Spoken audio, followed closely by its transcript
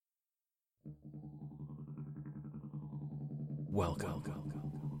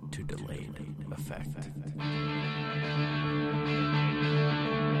Welcome to Delayed Effect.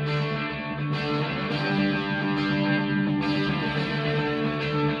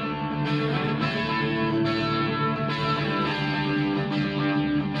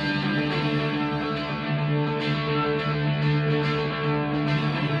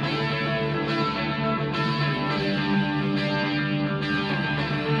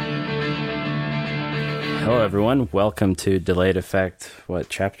 Hello everyone, welcome to Delayed Effect,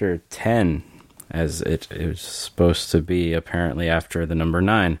 chapter 10, as it was supposed to be apparently after the number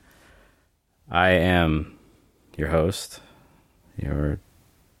 9. I am your host, your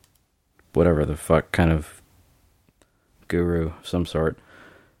whatever the fuck kind of guru of some sort,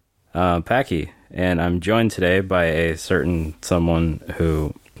 Packy, and I'm joined today by a certain someone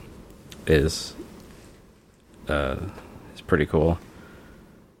who is pretty cool,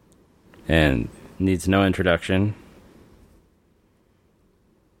 and needs no introduction,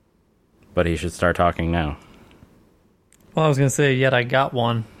 but he should start talking now. Well, I was going to say, yet I got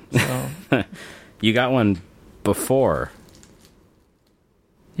one. So. You got one before.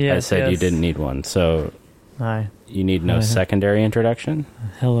 Yes, I said you didn't need one, so hi. You need no secondary introduction?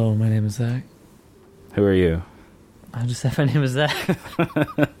 Hello, my name is Zach. Who are you? I just said my name is Zach.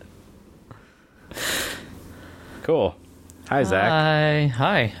 Cool. Hi, Zach.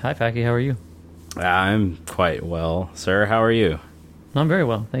 Hi, Packy. How are you? I'm quite well, sir. How are you? I'm very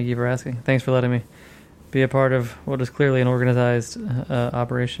well. Thank you for asking. Thanks for letting me be a part of what is clearly an organized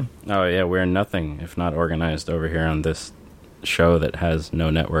operation. Oh, yeah, we're nothing if not organized over here on this show that has no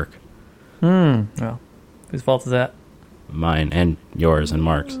network. Well, whose fault is that? Mine and yours and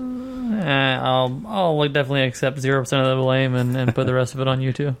Mark's. I'll definitely accept 0% of the blame and put the rest of it on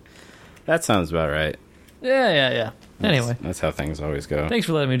you two. That sounds about right. Yeah. Anyway. That's how things always go. Thanks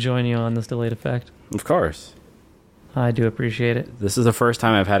for letting me join you on this Delayed Effect. Of course. I do appreciate it. This is the first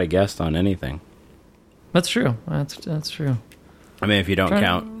time I've had a guest on anything. That's true. That's true. I mean, if you don't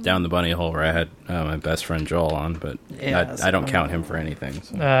count Down the Bunny Hole, where I had my best friend Joel on, but yeah, I don't count him for anything.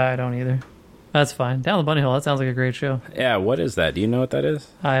 So. I don't either. That's fine. Down the Bunny Hole, that sounds like a great show. Yeah, what is that? Do you know what that is?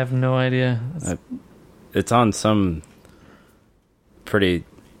 I have no idea. It's on some pretty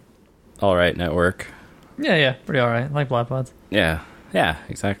alright network. Yeah, pretty alright. Like Black Pods. Yeah,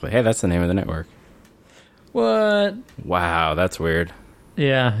 exactly. Hey, that's the name of the network. What? Wow, that's weird.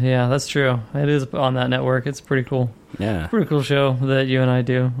 Yeah, that's true. It is on that network. It's pretty cool. Yeah. Pretty cool show that you and I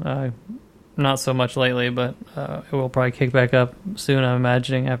do. Not so much lately, but it will probably kick back up soon, I'm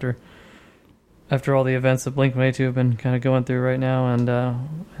imagining, after all the events that Blink-182 have been kind of going through right now. And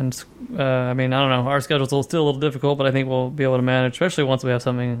I mean, I don't know. Our schedule's still a little difficult, but I think we'll be able to manage, especially once we have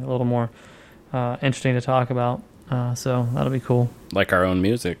something a little more interesting to talk about. So that'll be cool. Like our own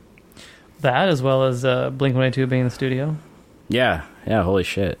music. That, as well as Blink-182 being in the studio. Yeah, holy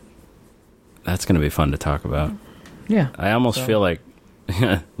shit. That's going to be fun to talk about. Yeah. I almost feel like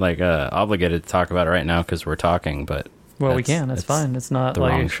obligated to talk about it right now because we're talking, but... Well, we can. That's fine. It's not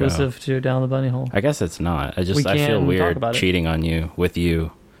like exclusive to Down the Bunny Hole. I guess it's not. I feel weird cheating on you with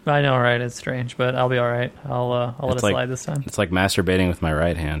you. I know, right? It's strange, but I'll be all right. I'll let it slide this time. It's like masturbating with my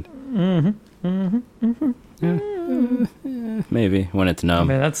right hand. Maybe when it's numb.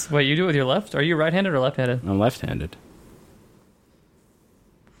 I mean, that's what you do with your left. Are you right-handed or left-handed? I'm left-handed.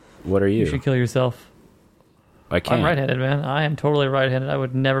 What are you? You should kill yourself. I can't. I'm right-handed, man. I am totally right-handed. I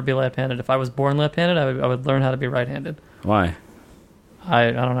would never be left-handed. If I was born left-handed, I would learn how to be right-handed. Why?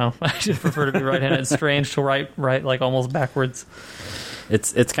 I don't know. I just prefer to be right-handed. It's strange to write like almost backwards.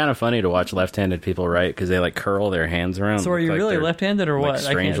 It's kind of funny to watch left-handed people write because they like curl their hands around. So are you really left-handed or what?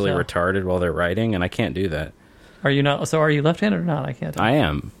 Strangely retarded while they're writing, and I can't do that. Are you not? So are you left-handed or not? I can't tell. I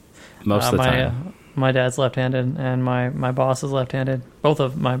am most of the time. My dad's left-handed, and my boss is left-handed. Both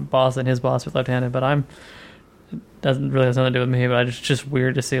of my boss and his boss are left-handed, but doesn't really have something to do with me. But it's just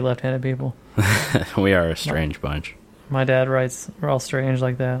weird to see left-handed people. We are a strange bunch. My dad writes, we're all strange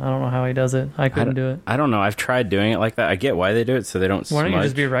like that. I don't know how he does it. I couldn't do it. I don't know. I've tried doing it like that. I get why they do it, so they don't smudge. Why don't you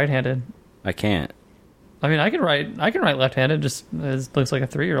just be right-handed? I can't. I mean, I can write left-handed. Just it looks like a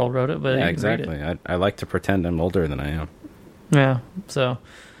 3-year-old wrote it, but yeah, exactly. I like to pretend I'm older than I am. Yeah. So,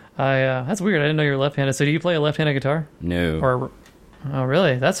 that's weird. I didn't know you were left-handed. So, do you play a left-handed guitar? No. Oh,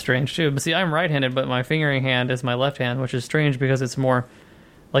 really? That's strange too. But see, I'm right-handed, but my fingering hand is my left hand, which is strange because it's more,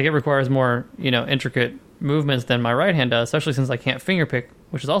 like, it requires more, intricate movements than my right hand does, especially since I can't fingerpick,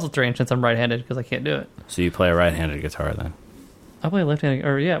 which is also strange since I'm right-handed because I can't do it. So you play a right-handed guitar then? I play a left-handed,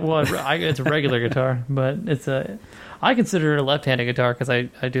 it's a regular guitar, but I consider it a left-handed guitar because I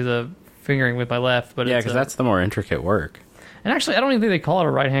do the fingering with my left. But yeah, because that's the more intricate work. And actually, I don't even think they call it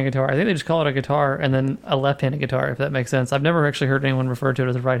a right-hand guitar. I think they just call it a guitar and then a left-handed guitar, if that makes sense. I've never actually heard anyone refer to it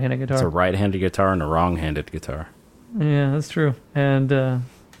as a right-handed guitar. It's a right-handed guitar and a wrong-handed guitar. Yeah, that's true. And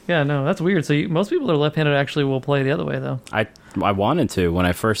yeah, no, that's weird. So most people that are left-handed actually will play the other way, though. I wanted to. When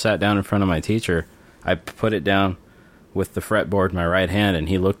I first sat down in front of my teacher, I put it down with the fretboard in my right hand, and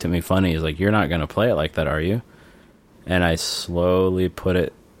he looked at me funny. He's like, "You're not going to play it like that, are you?" And I slowly put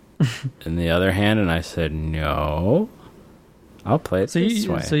it in the other hand, and I said, "No, I'll play it this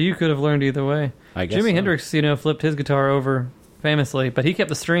way." So you could have learned either way. I guess Jimi so. Hendrix, flipped his guitar over famously, but he kept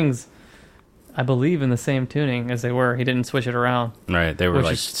the strings, I believe, in the same tuning as they were. He didn't switch it around. Right, they were Which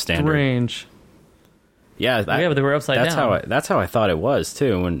like is standard. strange. Yeah, But they were upside down. That's how I thought it was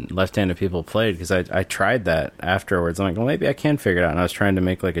too when left-handed people played, because I tried that afterwards. I'm like, well, maybe I can figure it out. And I was trying to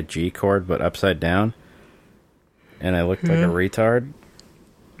make like a G chord but upside down, and I looked like a retard.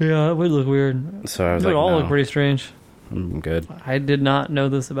 Yeah, it would look weird. So I was It would like, all no, look pretty strange. I'm good. I did not know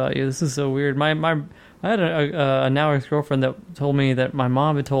this about you. This is so weird. I had a now ex-girlfriend that told me that my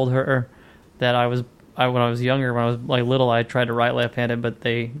mom had told her that when I was younger, when I was like little, I tried to write left-handed, but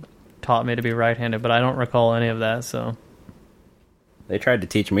they taught me to be right-handed. But I don't recall any of that. So They tried to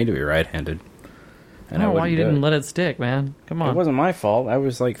teach me to be right-handed, I don't know why you didn't let it stick, man. Come on. It wasn't my fault. I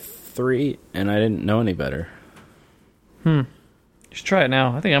was like 3, and I didn't know any better. You should try it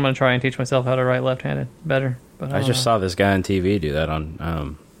now. I think I'm going to try and teach myself how to write left-handed better. But I just saw this guy on TV do that on,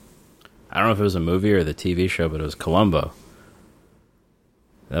 I don't know if it was a movie or the TV show, but it was Columbo.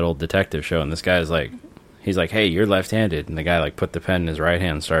 That old detective show, and this guy is like, he's like, "Hey, you're left-handed," and the guy like put the pen in his right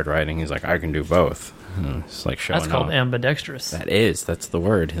hand and started writing. He's like, "I can do both." And it's like showing That's called off. ambidextrous. That's the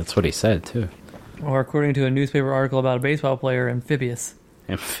word. That's what he said too. Or according to a newspaper article about a baseball player, amphibious.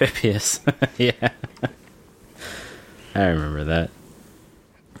 Amphibious. Yeah. I remember that.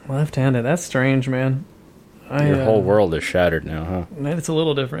 Left-handed. That's strange, man. Your whole world is shattered now, huh? It's a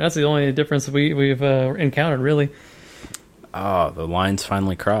little different. That's the only difference we've encountered, really. Oh, the line's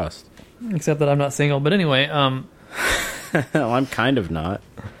finally crossed. Except that I'm not single. But anyway, Well, I'm kind of not.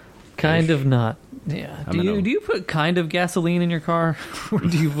 kind of not. Yeah. Do you put kind of gasoline in your car? Or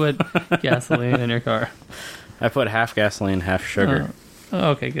do you put gasoline in your car? I put half gasoline, half sugar.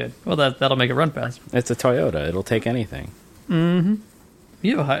 Oh, okay, good. Well, that'll make it run fast. It's a Toyota. It'll take anything. Mm-hmm. Do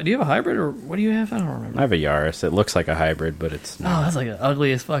you have a hybrid, or what do you have? I don't remember. I have a Yaris. It looks like a hybrid, but it's not. Oh, that's like the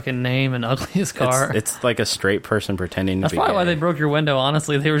ugliest fucking name and ugliest car. It's like a straight person pretending to That's be probably gay. why they broke your window,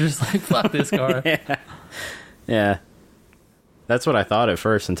 honestly. They were just like, fuck this car. Yeah. That's what I thought at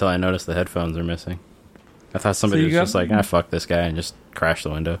first until I noticed the headphones are missing. I thought somebody was just like, fuck this guy, and just crashed the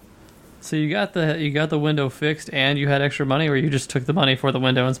window. So you got the window fixed and you had extra money, or you just took the money for the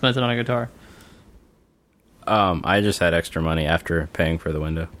window and spent it on a guitar? I just had extra money after paying for the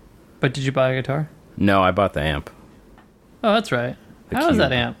window. But did you buy a guitar? No, I bought the amp. Oh, that's right. The How is Cube.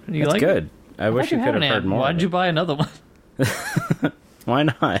 that amp? You It's like good. it? I wish you could have heard more. Why'd of you it. buy another one? Why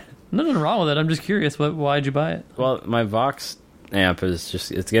not? Nothing wrong with it. I'm just curious. Why'd you buy it? Well, my Vox amp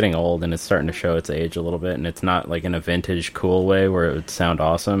it's getting old, and it's starting to show its age a little bit, and it's not like in a vintage cool way where it would sound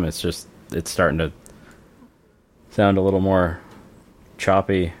awesome. It's starting to sound a little more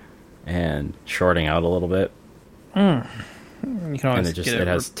choppy and shorting out a little bit. You can always And get it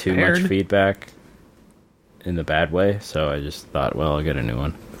has too repaired. much feedback in the bad way, so I just thought, well, I'll get a new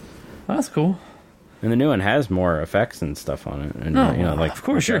one. Oh, that's cool. And the new one has more effects and stuff on it. And, like, of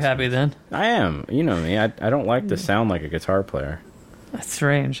course you're happy then. I am. You know me. I don't like to sound like a guitar player. That's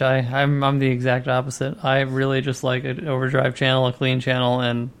strange. I'm the exact opposite. I really just like an overdrive channel, a clean channel,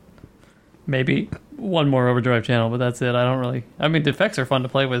 and maybe one more overdrive channel, but that's it. I don't really... I mean, the effects are fun to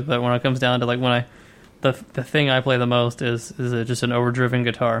play with, but when it comes down to, like, the thing I play the most is just an overdriven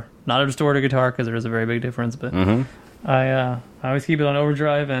guitar. Not a distorted guitar, because there is a very big difference, but I always keep it on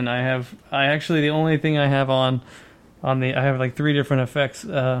overdrive, and I actually, the only thing I have I have like 3 different effects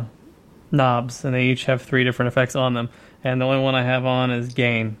knobs, and they each have 3 different effects on them, and the only one I have on is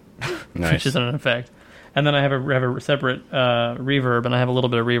gain, Nice. which isn't an effect. And then I have a separate reverb, and I have a little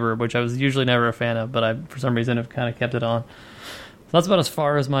bit of reverb, which I was usually never a fan of, but I, for some reason, have kind of kept it on. So that's about as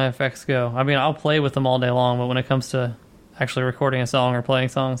far as my effects go. I mean, I'll play with them all day long, but when it comes to actually recording a song or playing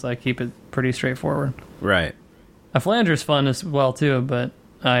songs, I keep it pretty straightforward. Right. A flanger's fun as well, too, but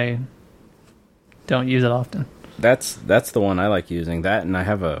I don't use it often. That's the one I like using. That, and I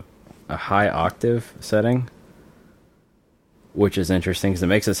have a high octave setting, which is interesting because it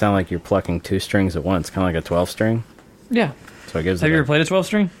makes it sound like you're plucking 2 strings at once, kind of like a 12-string. Yeah. So it gives Have you ever played a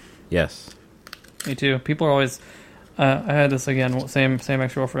 12-string? Yes. Me too. People are always... I had this, again, same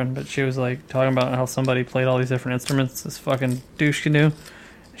ex-girlfriend, but she was like talking about how somebody played all these different instruments, this fucking douche canoe.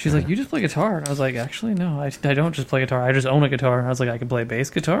 She's like, you just play guitar. And I was like, actually, no, I don't just play guitar. I just own a guitar. I was like, I can play bass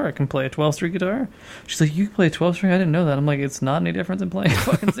guitar. I can play a 12-string guitar. She's like, you can play a 12-string? I didn't know that. I'm like, it's not any different than playing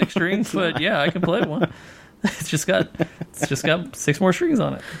fucking 6 strings, but yeah, I can play one. It's just got 6 more strings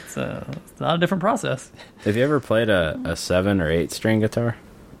on it. It's not a different process. Have you ever played a 7 or 8 string guitar?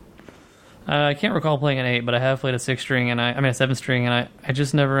 I can't recall playing an 8, but I have played a 6-string, and a 7-string, and I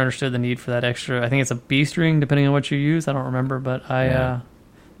just never understood the need for that extra. I think it's a B string, depending on what you use. I don't remember, but a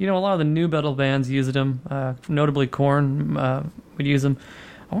lot of the new metal bands used them. Notably, Korn would use them.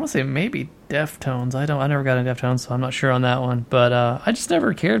 I want to say maybe Deftones. I never got into Deftones, so I'm not sure on that one. But I just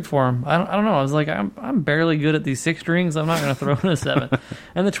never cared for them. I don't know. I was like, I'm barely good at these 6 strings. I'm not going to throw in a 7.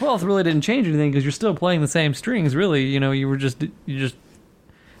 And the 12th really didn't change anything because you're still playing the same strings. Really, you just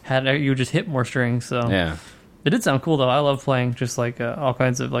hit more strings. So Yeah. It did sound cool though. I love playing just like all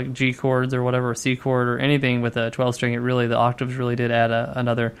kinds of like G chords or whatever, C chord or anything with a 12 string. The octaves really did add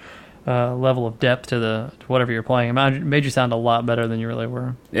another level of depth to whatever you're playing. It made you sound a lot better than you really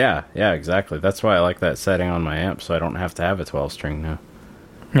were. Yeah, exactly. That's why I like that setting on my amp, so I don't have to have a 12 string now.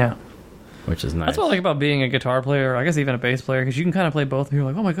 Yeah. Which is nice. That's what I like about being a guitar player, I guess even a bass player, because you can kind of play both. And you're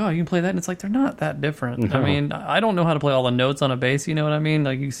like, oh my god, you can play that, and it's like they're not that different. No. I mean, I don't know how to play all the notes on a bass. You know what I mean?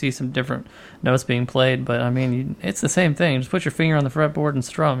 Like you see some different notes being played, but I mean, it's the same thing. Just put your finger on the fretboard and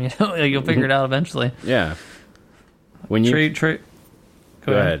strum. You know, you'll figure it out eventually. Yeah. When you Trey,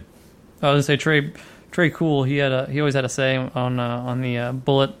 go ahead. I was gonna say Trey Cool. He always had a saying on the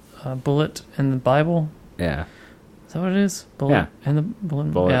bullet in the Bible. Yeah. Is that what it is? Bullet and the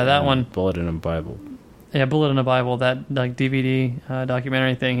bullet. Yeah, that one. Bullet in a Bible. Yeah, Bullet in a Bible. That like DVD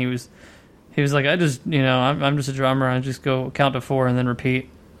documentary thing. He was like, I just I'm just a drummer. I just go count to 4 and then repeat.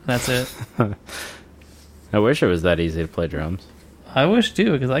 That's it. I wish it was that easy to play drums. I wish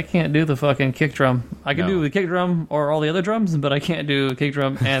too, because I can't do the fucking kick drum. I can do the kick drum or all the other drums, but I can't do the kick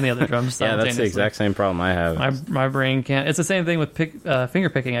drum and the other drums Yeah, simultaneously. that's the exact same problem I have. My brain can't. It's the same thing with finger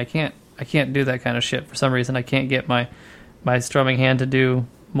picking. I can't do that kind of shit for some reason. I can't get my strumming hand to do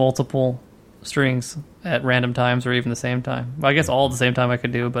multiple strings at random times or even the same time. Well, I guess all at the same time I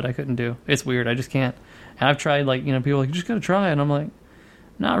could do, but I couldn't do. It's weird. I just can't. And I've tried, like, people are like, you just gotta try, and I'm like,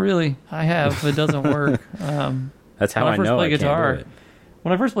 not really. I have. It doesn't work. That's how I know I can't do it.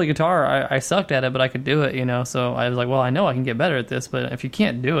 When I first played guitar, I sucked at it, but I could do it, So I was like, well, I know I can get better at this, but if you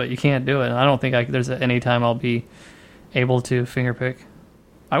can't do it, you can't do it. And I don't think there's any time I'll be able to finger pick.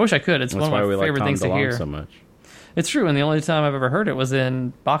 I wish I could. It's That's one of my why favorite things to hear. So much. It's true, and the only time I've ever heard it was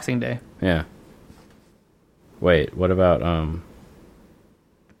in Boxing Day. Yeah. Wait, what about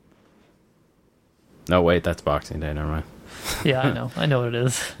No, wait, that's Boxing Day. Never mind. Yeah, I know. I know what it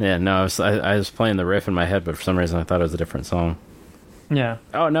is. Yeah, no, I was playing the riff in my head, but for some reason I thought it was a different song. Yeah.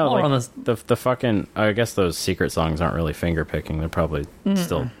 Oh no, All like the fucking. I guess those secret songs aren't really finger picking. They're probably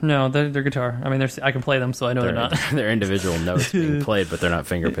still. No, they're guitar. I mean, I can play them, so I know they're not. They're individual notes being played, but they're not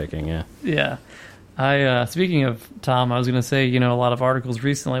finger picking. Yeah. Yeah. I speaking of Tom, I was going to say, a lot of articles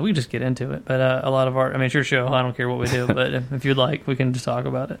recently. We can just get into it, but a lot of art. I mean, it's your show. I don't care what we do, but if you'd like, we can just talk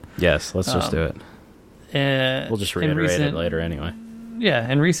about it. Yes, let's just do it. We'll just reiterate it later anyway. Yeah,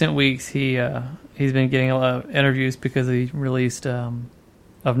 in recent weeks, he's been getting a lot of interviews because he released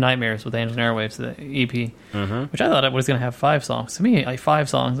of Nightmares with Angels and Airwaves, the EP, which I thought it was going to have 5 songs. To me, like 5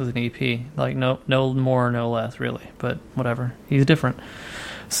 songs is an EP, like no more, no less, really. But whatever, he's different.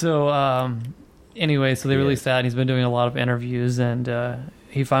 So anyway, so they released that, and he's been doing a lot of interviews, and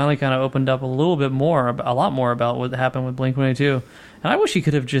he finally kind of opened up a lot more about what happened with Blink-182. And I wish he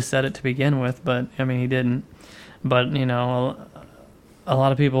could have just said it to begin with, but I mean, he didn't. But a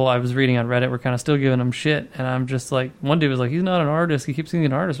lot of people I was reading on Reddit were kind of still giving him shit, and I'm just like, one dude was like, he's not an artist, he keeps being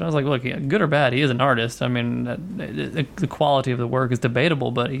an artist. And I was like, look, good or bad, he is an artist. I mean, the quality of the work is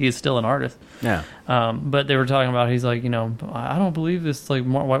debatable, but he is still an artist. Yeah. But they were talking about, he's like, I don't believe this. Like,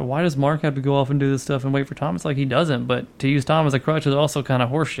 why does Mark have to go off and do this stuff and wait for Tom? It's like, he doesn't, but to use Tom as a crutch is also kind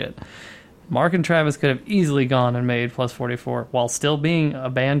of horseshit. Mark and Travis could have easily gone and made Plus 44 while still being a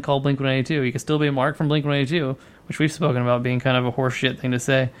band called Blink-182. You could still be Mark from Blink-182, which we've spoken about being kind of a horseshit thing to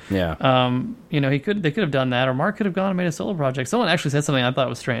say. Yeah. They could have done that, or Mark could have gone and made a solo project. Someone actually said something I thought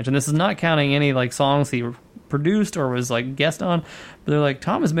was strange, and this is not counting any like songs he produced or was like guest on, but they're like,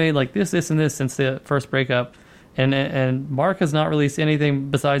 Tom has made like this, and this since the first breakup, and Mark has not released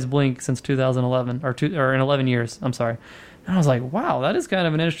anything besides Blink since 2011 or in 11 years. I'm sorry. And I was like, wow, that is kind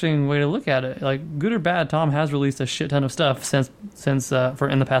of an interesting way to look at it. Like, good or bad, Tom has released a shit ton of stuff since in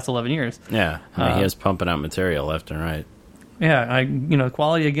the past 11 years. Yeah, I mean, he is pumping out material left and right. Yeah,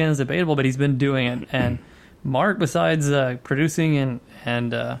 quality again is debatable, but he's been doing it. And Mark, besides producing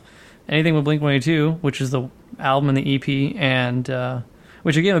and anything with Blink-182, which is the album and the EP, and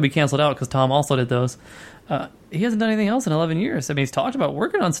which again would be canceled out because Tom also did those. He hasn't done anything else in 11 years. I mean, he's talked about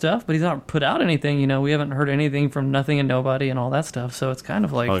working on stuff, but he's not put out anything. You know, we haven't heard anything from Nothing and Nobody and all that stuff. So it's kind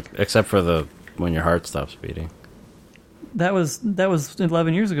of like, well, except for the When Your Heart Stops Beating. that was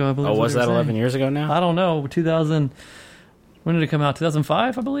 11 years ago, I believe. Oh, was that 11 years ago now? I don't know. 2000. When did it come out?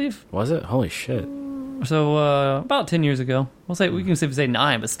 2005, I believe. Was it? Holy shit! So about 10 years ago. We can say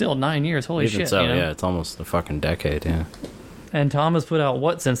 9, but still 9 years. Holy Even shit! so, you know? yeah, it's almost a fucking decade. Yeah. And Tom has put out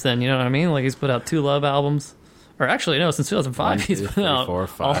what since then? You know what I mean? Like he's put out 2 Love albums. Or actually, no, since 2005, 1, 2, he's put 3, out 4,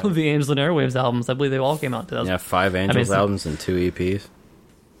 5. all of the Angels and Airwaves albums. I believe they all came out in 2000. Yeah, 5 Angels albums and 2 EPs.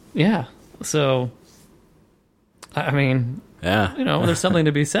 Yeah. So, I mean, Yeah. you know, there's something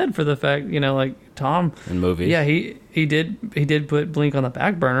to be said for the fact, you know, like Tom. In movies. Yeah, he did put Blink on the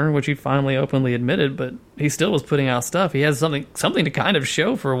back burner, which he finally openly admitted, but he still was putting out stuff. He has something to kind of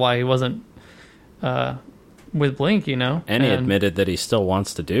show for why he wasn't with Blink, you know. And he admitted that he still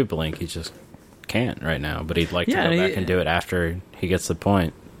wants to do Blink. He just can't right now, but he'd like to go back and do it after he gets the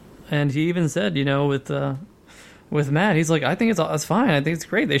point. And he even said, you know, with Matt, he's like, I think it's fine. I think it's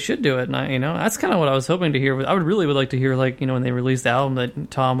great. They should do it. And you know, that's kind of what I was hoping to hear. I would like to hear, like, you know, when they released the album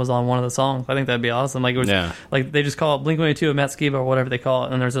that Tom was on one of the songs. I think that'd be awesome. Like, it was, like they just call it Blink-182 and Matt Skiba or whatever they call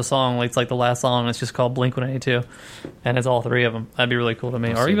it. And there's a song, like, it's like the last song, and it's just called Blink-182. And it's all 3 of them. That'd be really cool to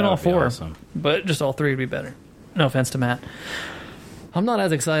me. Or even all 4. Awesome. But just all 3 would be better. No offense to Matt. I'm not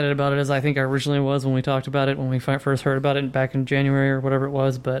as excited about it as I think I originally was when we talked about it, when we first heard about it back in January or whatever it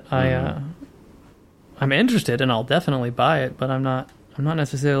was. But I'm interested, and I'll definitely buy it. But I'm not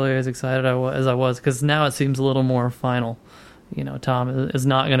necessarily as excited as I was, because now it seems a little more final. You know, Tom is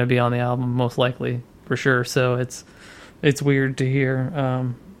not going to be on the album, most likely, for sure. So it's weird to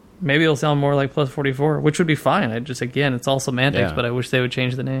hear. Maybe it'll sound more like Plus 44, which would be fine. Again, it's all semantics, but I wish they would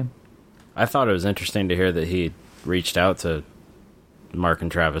change the name. I thought it was interesting to hear that he reached out to Mark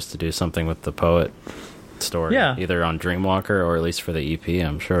and Travis to do something with the Poet story, either on Dreamwalker or at least for the EP,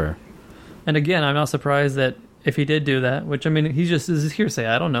 I'm sure. And again, I'm not surprised that if he did do that, which, I mean, he just is hearsay.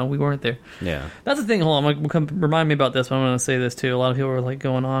 I don't know. We weren't there. Yeah. That's the thing. Hold on. Remind me about this, but I'm going to say this too. A lot of people were like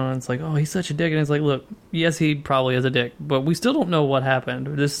going on, and it's like, oh, he's such a dick. And it's like, look, yes, he probably is a dick, but we still don't know what happened.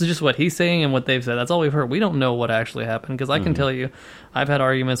 This is just what he's saying and what they've said. That's all we've heard. We don't know what actually happened, because I can tell you, I've had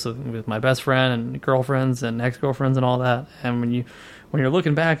arguments with my best friend and girlfriends and ex-girlfriends and all that. And when you're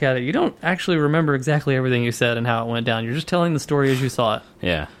looking back at it, you don't actually remember exactly everything you said and how it went down. You're just telling the story as you saw it.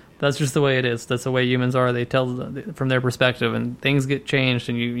 Yeah. That's just the way it is. That's the way humans are. They tell from their perspective, and things get changed,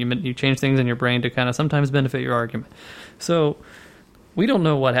 and you change things in your brain to kind of sometimes benefit your argument. So we don't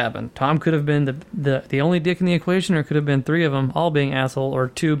know what happened. Tom could have been the only dick in the equation, or it could have been 3 of them all being asshole, or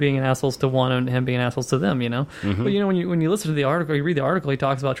 2 being assholes to 1 and him being assholes to them, you know? Mm-hmm. But, you know, when you listen to the article, you read the article, he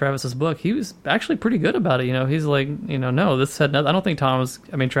talks about Travis's book. He was actually pretty good about it, you know? He's like, you know, no, this had nothing. I don't think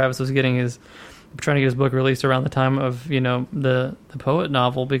Travis was trying to get his book released around the time of, you know, the Poet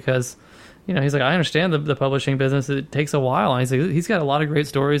novel, because, you know, he's like, I understand the publishing business, it takes a while, and he's like, he's got a lot of great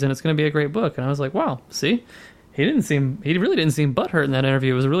stories, and it's going to be a great book. And I was like, wow, see, he really didn't seem butthurt in that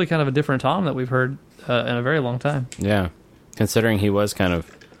interview. It was really kind of a different Tom that we've heard in a very long time. Yeah, considering he was kind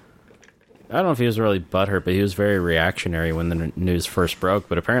of, I don't know if he was really butthurt, but he was very reactionary when the news first broke.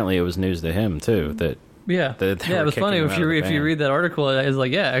 But apparently it was news to him too. It was funny if you read that article. It's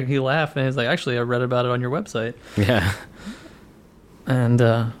like, he laughed, and he's like, actually, I read about it on your website. Yeah, and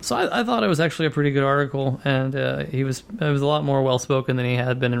so I thought it was actually a pretty good article, and it was a lot more well spoken than he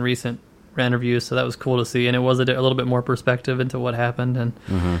had been in recent interviews. So that was cool to see, and it was a little bit more perspective into what happened,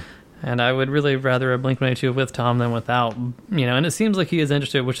 and I would really rather a Blink-182 with Tom than without, you know. And it seems like he is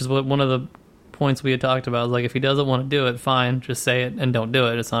interested, which is what one of the points we had talked about. Like, if he doesn't want to do it, fine, just say it and don't do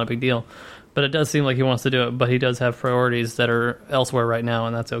it. It's not a big deal. But it does seem like he wants to do it, but he does have priorities that are elsewhere right now,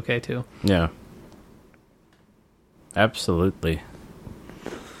 and that's okay too. Yeah. Absolutely.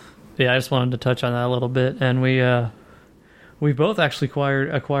 Yeah, I just wanted to touch on that a little bit, and we both actually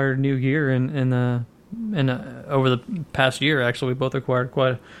acquired new gear in over the past year. Actually, we both acquired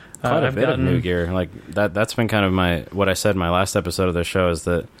quite a bit of new gear. Like that's been kind of what I said in my last episode of the show, is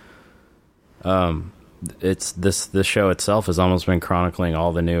that it's this show itself has almost been chronicling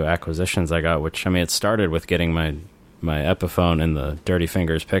all the new acquisitions I got, which, I mean, it started with getting my Epiphone and the Dirty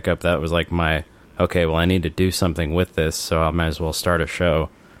Fingers pickup. That was like okay, well, I need to do something with this, so I might as well start a show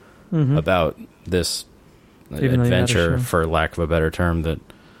about this adventure, for lack of a better term, that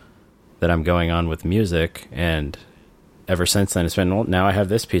I'm going on with music. And ever since then, it's been, well, now I have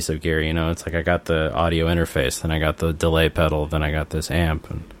this piece of gear, you know. It's like I got the audio interface, then I got the delay pedal, then I got this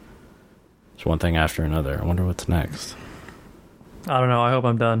amp, and one thing after another. I wonder what's next. I don't know. I hope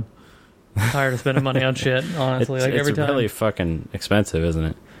I'm done. tired of spending money on shit, honestly. It's, like every it's time really fucking expensive, isn't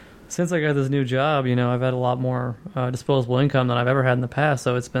it? since I got this new job, I've had a lot more disposable income than I've ever had in the past.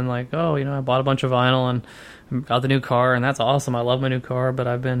 So it's been like, oh, I bought a bunch of vinyl and got the new car, and that's awesome. I love my new car, but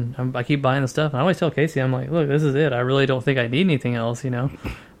I keep buying the stuff. And I always tell Casey, I'm like, look, this is it. I really don't think I need anything else. When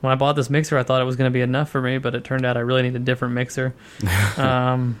I bought this mixer, I thought it was going to be enough for me, but it turned out I really need a different mixer.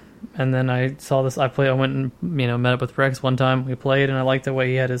 And then I saw this. I went and met up with Rex one time. We played, and I liked the way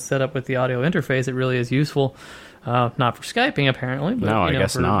he had his setup with the audio interface. It really is useful. Not for Skyping apparently, but no, I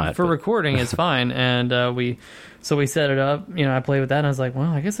guess not. For recording, it's fine. And we set it up. I played with that, and I was like, well,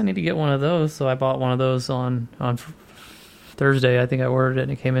 I guess I need to get one of those. So I bought one of those on Thursday. I think I ordered it,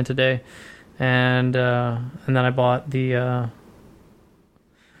 and it came in today. And then I bought the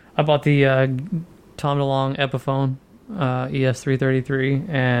Tom DeLonge Epiphone ES333,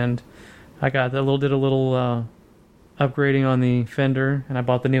 and I got did a little upgrading on the Fender, and I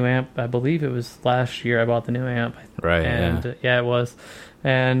bought the new amp. I believe it was last year I bought the new amp. Right, and yeah, it was.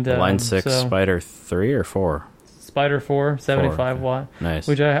 And Line 6 Spider 3 or 4? Spider 4, 75 watt. Nice.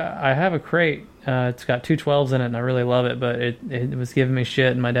 Which I have a crate. It's got two 12s in it, and I really love it, but it was giving me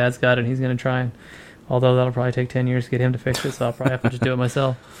shit, and my dad's got it, and he's going to try and... Although that'll probably take 10 years to get him to fix it, so I'll probably have to just do it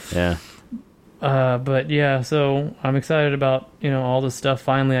myself. Yeah. But yeah, so I'm excited about, all this stuff.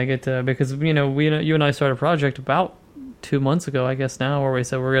 Finally, I get to... Because, you and I started a project about 2 months ago, I guess now, where we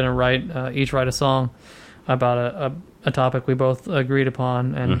said we're going to each write a song about a topic we both agreed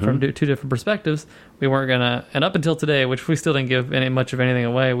upon, and from two different perspectives. We weren't gonna, and up until today, which we still didn't give much of anything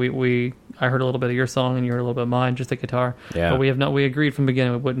away. I heard a little bit of your song, and you heard a little bit of mine, just the guitar. Yeah. But we agreed from the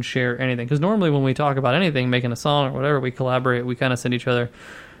beginning we wouldn't share anything, because normally when we talk about anything, making a song or whatever, we collaborate. We kind of send each other.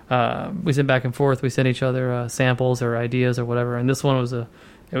 We send back and forth. We send each other samples or ideas or whatever. And this one was a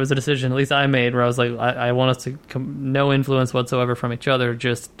decision, at least I made, where I was like, I want us to no influence whatsoever from each other,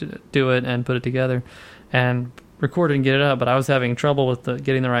 just do it and put it together and record it and get it up. But I was having trouble with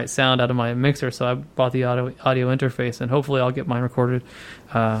getting the right sound out of my mixer, so I bought the audio interface, and hopefully I'll get mine recorded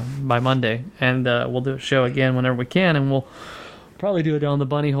by Monday. And we'll do a show again whenever we can, and we'll probably do it down the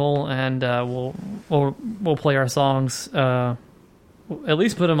bunny hole, and we'll play our songs. At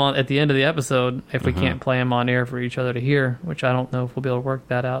least put them on at the end of the episode if we can't play them on air for each other to hear, which I don't know if we'll be able to work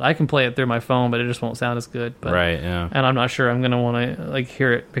that out. I can play it through my phone, but it just won't sound as good. But, right, yeah. And I'm not sure I'm going to want to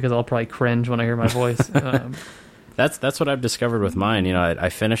hear it, because I'll probably cringe when I hear my voice. That's what I've discovered with mine. I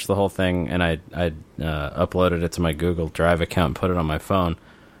finished the whole thing, and I uploaded it to my Google Drive account and put it on my phone.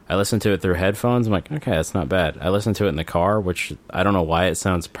 I listened to it through headphones. I'm like, okay, that's not bad. I listened to it in the car, which I don't know why it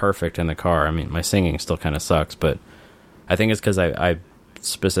sounds perfect in the car. I mean, my singing still kind of sucks, but I think it's because I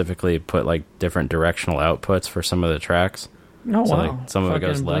specifically put different directional outputs for some of the tracks. Oh, so, wow. Some of it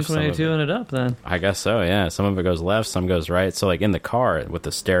goes left. Blink-182 it up then. I guess so, yeah. Some of it goes left, some goes right. So in the car with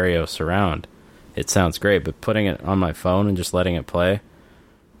the stereo surround, it sounds great. But putting it on my phone and just letting it play,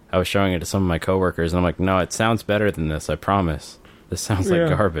 I was showing it to some of my coworkers, and I'm like, no, it sounds better than this, I promise. This sounds like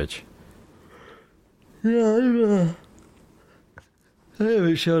garbage. Yeah, I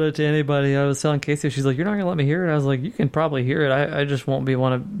haven't showed it to anybody. I was telling Casey, she's like, you're not going to let me hear it? I was like, you can probably hear it. I just won't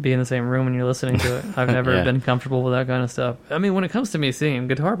want to be in the same room when you're listening to it. I've never been comfortable with that kind of stuff. I mean, when it comes to me singing,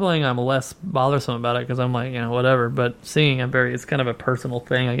 guitar playing, I'm less bothersome about it, because I'm like, whatever. But singing, it's kind of a personal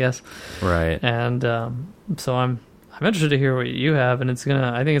thing, I guess. Right. And so I'm interested to hear what you have, and I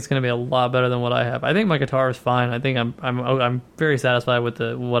think it's gonna be a lot better than what I have. I think my guitar is fine. I think I'm very satisfied with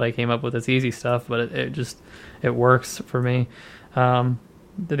what I came up with. It's easy stuff, but it works for me.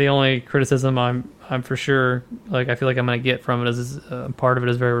 The only criticism I'm for sure, I feel like I'm gonna get from it is part of it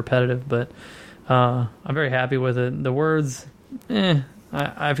is very repetitive, but I'm very happy with it. The words,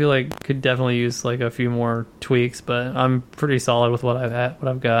 I feel like could definitely use a few more tweaks, but I'm pretty solid with what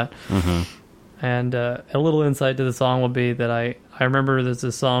I've got. And a little insight to the song will be that I remember there's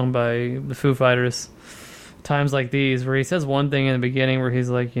a song by the Foo Fighters, Times Like These, where he says one thing in the beginning where he's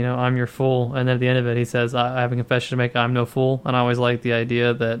like, I'm your fool, and then at the end of it he says, I have a confession to make, I'm no fool. And I always like the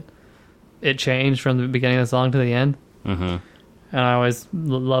idea that it changed from the beginning of the song to the end. And I always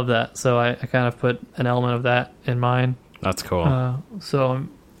love that, so I kind of put an element of that in mine. That's cool. So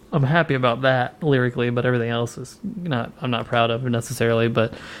I'm happy about that lyrically, but everything else is I'm not proud of it necessarily,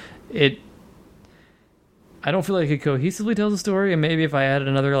 but I don't feel like it cohesively tells a story, and maybe if I added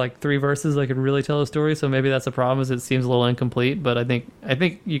another 3 verses, I could really tell a story. So maybe that's the problem, is it seems a little incomplete. But I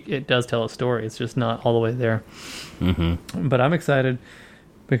think it does tell a story. It's just not all the way there. But I'm excited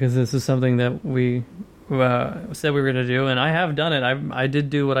because this is something that we said we were going to do, and I have done it. I did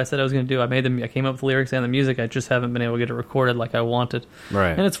do what I said I was going to do. I came up with the lyrics and the music. I just haven't been able to get it recorded like I wanted.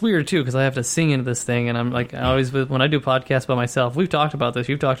 Right. And it's weird too because I have to sing into this thing, and I'm like, I always when I do podcasts by myself. We've talked about this.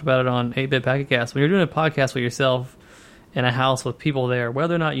 You've talked about it on 8-Bit Packet Cast. When you're doing a podcast with yourself in a house with people there,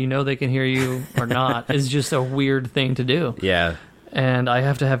 whether or not you know they can hear you or not, is just a weird thing to do. Yeah. And I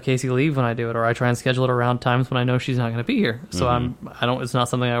have to have Casey leave when I do it, or I try and schedule it around times when I know she's not going to be here. So it's not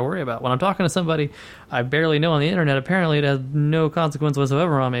something I worry about. When I'm talking to somebody I barely know on the internet, apparently it has no consequence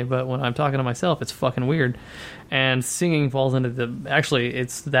whatsoever on me. But when I'm talking to myself, it's fucking weird. And singing falls into actually,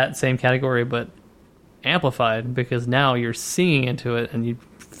 it's that same category, but amplified, because now you're singing into it, and you're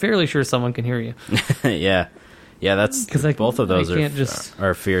fairly sure someone can hear you. Yeah. Yeah, that's both of those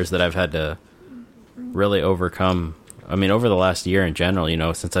are fears that I've had to really overcome. I mean, over the last year in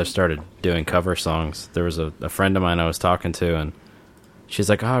general, since I've started doing cover songs, there was a friend of mine I was talking to, and she's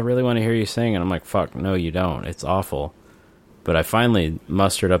like, I really want to hear you sing. And I'm like, fuck, no, you don't. It's awful. But I finally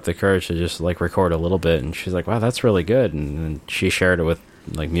mustered up the courage to just, record a little bit. And she's like, wow, that's really good. And she shared it with,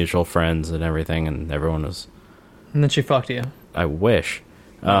 mutual friends and everything, and everyone was... And then she fucked you. I wish.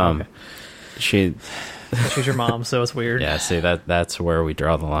 Okay. She's your mom, so it's weird. Yeah, see, that's where we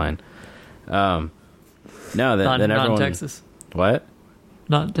draw the line. No, then everyone... Not in Texas. What?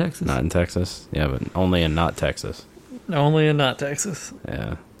 Not in Texas. Not in Texas. Yeah, but only in not Texas. Only in not Texas.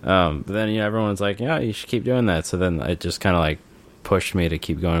 Yeah. But then, everyone's like, yeah, you should keep doing that. So then it just kind of, pushed me to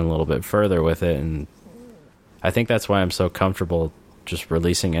keep going a little bit further with it. And I think that's why I'm so comfortable just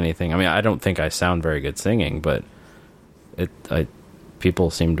releasing anything. I mean, I don't think I sound very good singing, but people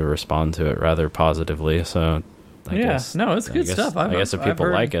seem to respond to it rather positively. So... I guess it's good stuff. I guess if people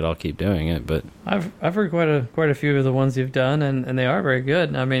like it, I'll keep doing it. But I've heard quite a few of the ones you've done, and they are very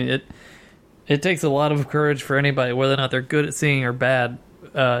good. I mean, it takes a lot of courage for anybody, whether or not they're good at singing or bad,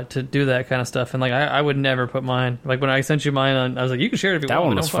 to do that kind of stuff. And I would never put mine. When I sent you mine, I was like, you can share it if you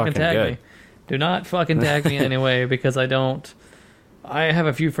want, but don't fucking tag me. Do not fucking tag me in any way, because I don't. I have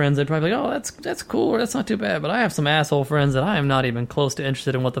a few friends that probably like, oh, that's cool, or that's not too bad. But I have some asshole friends that I am not even close to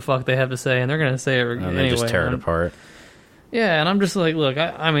interested in what the fuck they have to say, and they're going to say it anyway. They just tear it apart. Yeah, and I'm just like, look,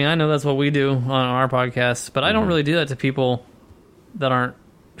 I mean, I know that's what we do on our podcast, but I don't really do that to people that aren't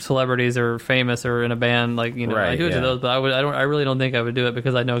celebrities or famous or in a band. Right, I do it to those, but I really don't think I would do it,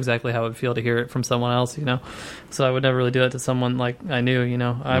 because I know exactly how it would feel to hear it from someone else, So I would never really do it to someone like I knew,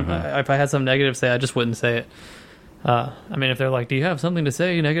 if I had some negative to say, I just wouldn't say it. I mean, if they're like, do you have something to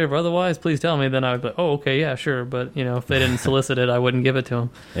say, negative or otherwise, please tell me, then I would be like, oh, okay, yeah, sure. But, if they didn't solicit it, I wouldn't give it to them.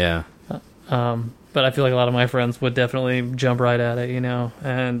 Yeah. But I feel like a lot of my friends would definitely jump right at it,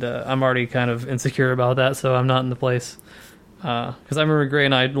 and I'm already kind of insecure about that, so I'm not in the place. Because I remember Gray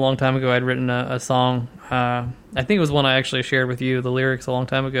and I, a long time ago, I'd written a song. I think it was one I actually shared with you, the lyrics, a long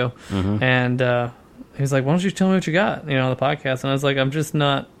time ago. Mm-hmm. And he was like, why don't you tell me what you got, on the podcast? And I was like,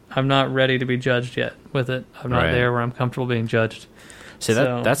 I'm not ready to be judged yet with it. I'm not there where I'm comfortable being judged. See,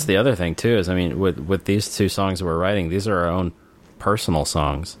 that's the other thing, too, is, I mean, with these two songs that we're writing, these are our own personal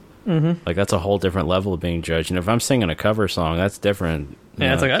songs. Mm-hmm. That's a whole different level of being judged. And if I'm singing a cover song, that's different.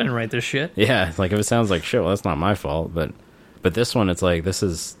 Yeah, it's like, I didn't write this shit. Yeah, if it sounds like shit, well, that's not my fault. But this one, it's like, this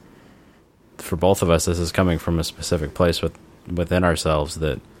is, for both of us, this is coming from a specific place within ourselves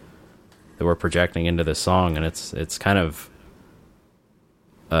that we're projecting into this song. And it's kind of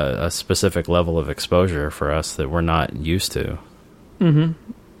a specific level of exposure for us that we're not used to. Mm-hmm.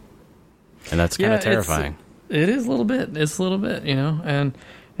 And that's kind of terrifying. It is a little bit. It's a little bit, And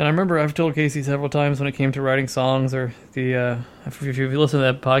I remember I've told Casey several times when it came to writing songs, or if you listen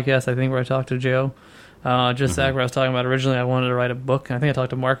to that podcast, I think, where I talked to Joe, Zach, where I was talking about originally I wanted to write a book. And I think I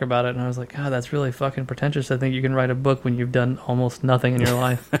talked to Mark about it, and I was like, God, that's really fucking pretentious. I think you can write a book when you've done almost nothing in your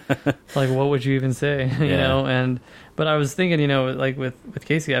life. What would you even say, But I was thinking, with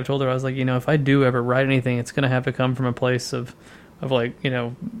Casey, I've told her, I was like, if I do ever write anything, it's going to have to come from a place of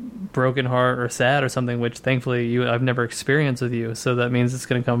broken heart or sad or something, which thankfully I've never experienced with you. So that means it's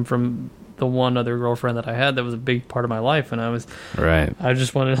going to come from the one other girlfriend that I had that was a big part of my life. And I was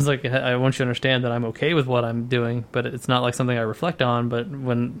just wanted, I want you to understand that I'm okay with what I'm doing, but it's not like something I reflect on. But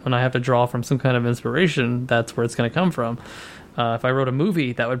when I have to draw from some kind of inspiration, that's where it's going to come from. If I wrote a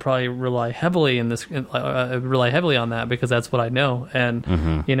movie, that would probably rely heavily on that, because that's what I know. And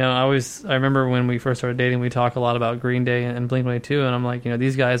I remember when we first started dating, we talk a lot about Green Day and Blink-182, and I'm like,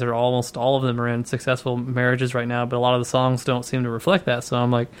 these guys are almost all of them are in successful marriages right now, but a lot of the songs don't seem to reflect that. So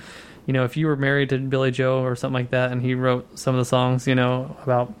I'm like, if you were married to Billy Joe or something like that, and he wrote some of the songs,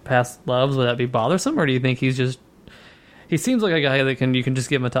 about past loves, would that be bothersome, or do you think he seems like a guy that you can just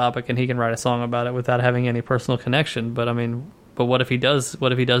give him a topic and he can write a song about it without having any personal connection? But I mean, what if he does?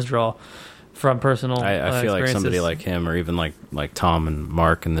 What if he does draw from personal I feel like somebody experiences. like him, or even like Tom and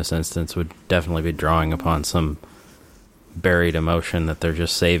Mark in this instance, would definitely be drawing upon some buried emotion that they're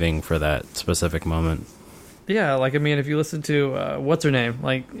just saving for that specific moment. Yeah, like, I mean, if you listen to what's her name,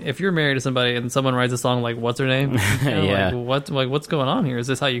 like, if you're married to somebody and someone writes a song like "What's Her Name," Yeah. what's going on here? Is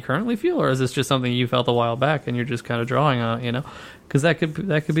this how you currently feel, or is this just something you felt a while back and you're just kind of drawing on it? You know, because that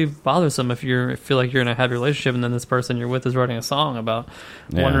could be bothersome if you feel like you're in a happy relationship and then this person you're with is writing a song about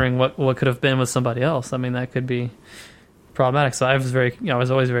wondering what could have been with somebody else. I mean, that could be problematic. So I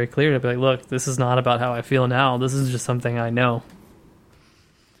was always very clear to be like, look, this is not about how I feel now. This is just something I know.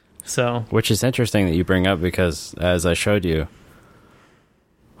 So, which is interesting that you bring up, because as I showed you,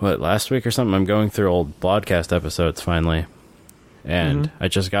 last week or something, I'm going through old broadcast episodes finally, and I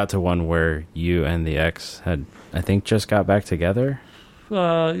just got to one where you and the ex had, I think, just got back together.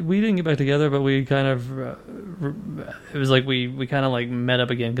 we didn't get back together, but we kind of it was like we kind of like met up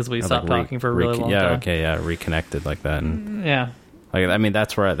again because we stopped talking for a really long time. Reconnected like that, and yeah. Like, I mean,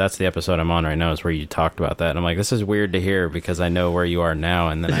 that's the episode I'm on right now, is where you talked about that. And I'm like, this is weird to hear because I know where you are now.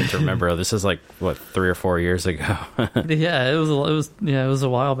 And then I have to remember, oh, this is like, what, 3 or 4 years ago? Yeah, it was a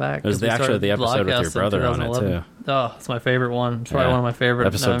while back. It was the episode with your brother on it, too. Oh, it's my favorite one. It's probably one of my favorite.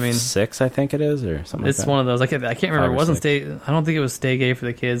 Episode 6, I think it is, or something like that. It's one of those. I can't remember. It wasn't Stay... I don't think it was Stay Gay for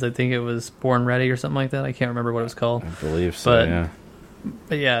the Kids. I think it was Born Ready or something like that. I can't remember what it was called. I believe so, yeah.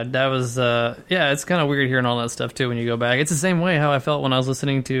 But yeah, that was, it's kind of weird hearing all that stuff, too, when you go back. It's the same way how I felt when I was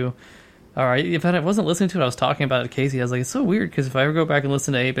listening to, if I wasn't listening to it, I was talking about it to Casey. I was like, it's so weird, because if I ever go back and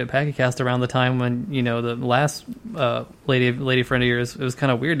listen to 8-Bit Packet Cast around the time when, the last lady friend of yours, it was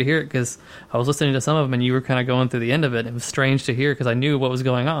kind of weird to hear it, because I was listening to some of them, and you were kind of going through the end of it. It was strange to hear, because I knew what was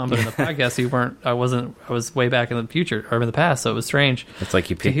going on, but in the podcast, I was way back in the future, or in the past, so it was strange. It's like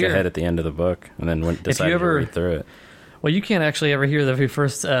you peeked ahead at the end of the book, and then decided to read through it. Well, you can't actually ever hear the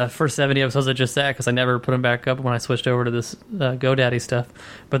first 70 episodes of Just That, because I never put them back up when I switched over to this GoDaddy stuff.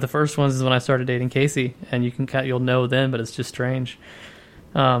 But the first ones is when I started dating Casey, and you'll know then, but it's just strange.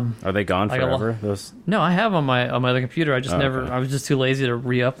 Are they gone forever? Those? No, I have on my other computer. I just Okay. I was just too lazy to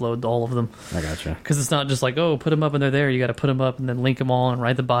re-upload all of them. I gotcha. Because it's not just like, oh, put them up and they're there. You got to put them up and then link them all and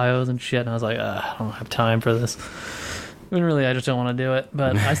write the bios and shit. And I was like, I don't have time for this. When really, I just don't want to do it.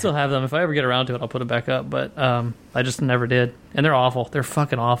 But I still have them. If I ever get around to it, I'll put them back up. But I just never did. And they're awful. They're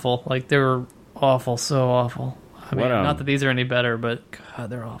fucking awful. Like, they were awful, so awful. I mean, not that these are any better, but God,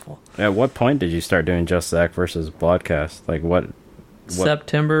 they're awful. At what point did you start doing Just Zach versus Broadcast? Like, what?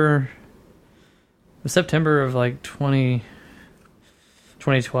 September of like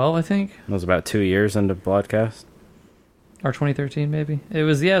 2012, I think. It was about 2 years into Broadcast. Or 2013, maybe. It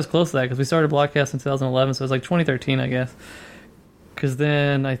was close to that, because we started Blockcast in 2011, so it was like 2013, I guess. Because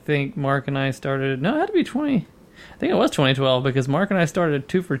then I think Mark and I started... No, it had to be 20... I think it was 2012, because Mark and I started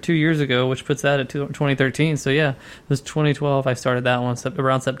 2 years ago, which puts that at 2013. So yeah, it was 2012 I started that one,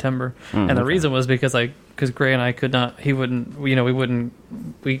 around September. And the reason was because Gray and I could not... we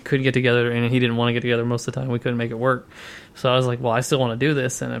couldn't get together, and he didn't want to get together most of the time. We couldn't make it work. So I was like, well, I still want to do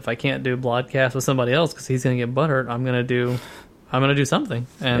this, and if I can't do Broadcast with somebody else because he's going to get butthurt, I'm going to do something,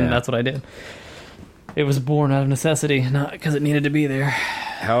 and that's what I did. It was born out of necessity, not because it needed to be there.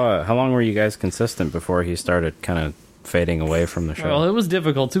 How long were you guys consistent before he started kind of fading away from the show? Well, it was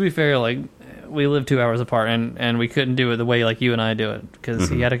difficult. To be fair, like, we lived 2 hours apart, and we couldn't do it the way like you and I do it, because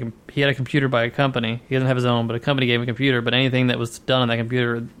he had a computer by a company. He doesn't have his own, but a company gave him a computer. But anything that was done on that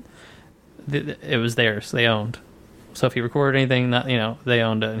computer, it was theirs. They owned. So if he recorded anything, they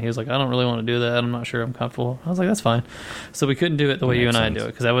owned it. And he was like, I don't really want to do that. I'm not sure I'm comfortable. I was like, that's fine. So we couldn't do it the way you and I do it,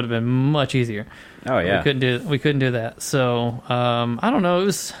 because that would have been much easier. Oh, yeah. We couldn't do that. So, I don't know.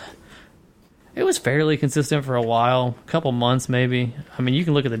 It was fairly consistent for a while, a couple months maybe. I mean, you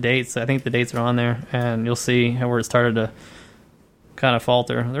can look at the dates. I think the dates are on there, and you'll see where it started to kind of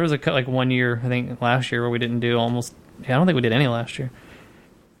falter. There was 1 year, I think, last year where we didn't do almost... Yeah, I don't think we did any last year.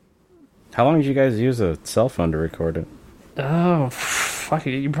 How long did you guys use a cell phone to record it? Oh, fuck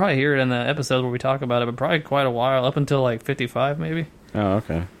it. You probably hear it in the episode where we talk about it, but probably quite a while, up until like 55 maybe. Oh,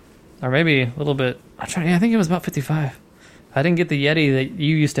 okay. Or maybe a little bit. I think it was about 55. I didn't get the Yeti that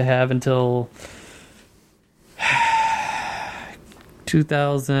you used to have until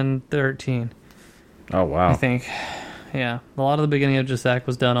 2013. Oh, wow. I think. Yeah. A lot of the beginning of Just Zach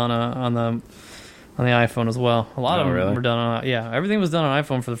was done on the iPhone as well. A lot of them were done on... Yeah, everything was done on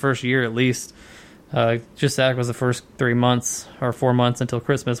iPhone for the first year at least. Just Zach was the first 3 months or 4 months until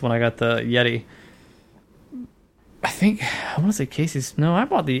Christmas when I got the Yeti. I want to say Casey's... No, I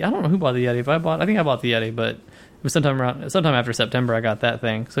don't know who bought the Yeti. I think I bought the Yeti, but it was sometime after September I got that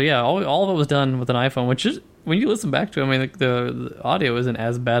thing. So yeah, all of it was done with an iPhone, which when you listen back to it, I mean, the audio isn't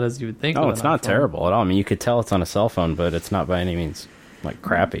as bad as you would think. Oh, it's not terrible at all. I mean, you could tell it's on a cell phone, but it's not by any means like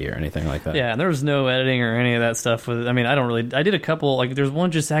crappy or anything like that. Yeah, and there was no editing or any of that stuff with it. I mean, I did a couple, like, there's one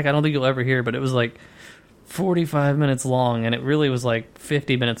just Zach I don't think you'll ever hear, but it was like 45 minutes long, and it really was like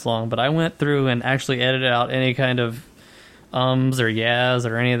 50 minutes long, but I went through and actually edited out any kind of or yeahs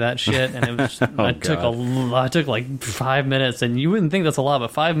or any of that shit, and it was I took like 5 minutes, and you wouldn't think that's a lot,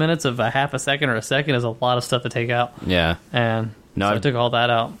 but 5 minutes of a half a second or a second is a lot of stuff to take out. Yeah. And so I took all that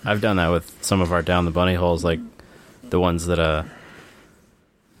out. I've done that with some of our Down the Bunny Holes, like the ones that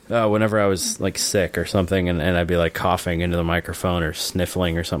whenever I was like sick or something, and I'd be like coughing into the microphone or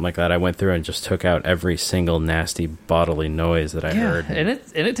sniffling or something like that, I went through and just took out every single nasty bodily noise that I heard. And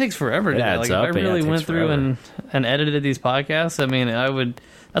it takes forever to do. Like, if I really went through and edited these podcasts, I mean,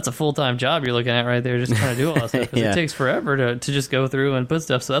 that's a full-time job you're looking at right there, just trying to do all that stuff. 'Cause it takes forever to just go through and put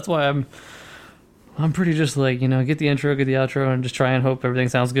stuff. So that's why I'm pretty just like, get the intro, get the outro, and just try and hope everything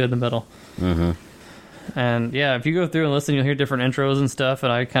sounds good in the middle. Mm-hmm. And yeah, if you go through and listen, you'll hear different intros and stuff,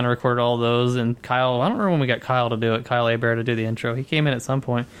 and I kind of recorded all those. And Kyle, I don't remember when we got Kyle to do it, Kyle Abear to do the intro. He came in at some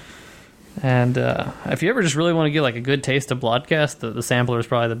point. And if you ever just really want to get like a good taste of Bloodcast, the sampler is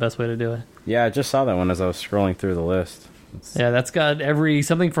probably the best way to do it. Yeah, I just saw that one as I was scrolling through the list. Yeah, that's got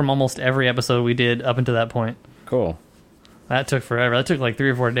something from almost every episode we did up until that point. Cool. That took forever. That took like 3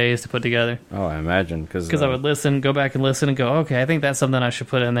 or 4 days to put together. Oh, I imagine. Because I would go back and listen and go, okay, I think that's something I should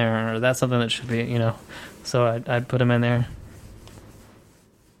put in there, or that's something that should be, So I'd put them in there.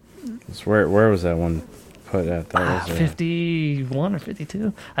 Where was that one put at? That was 51 or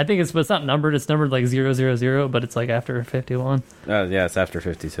 52. I think it's not numbered. It's numbered like 000, but it's like after 51. Yeah, it's after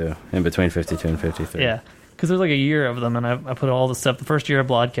 52. In between 52 and 53. Yeah, because there's like a year of them, and I put all the stuff the first year of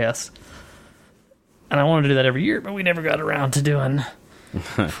Bloodcast. And I wanted to do that every year, but we never got around to doing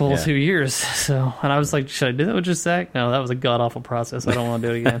full 2 years. So, and I was like, should I do that with just Zach? No, that was a god-awful process. I don't want to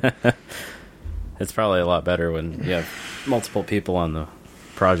do it again. It's probably a lot better when you have multiple people on the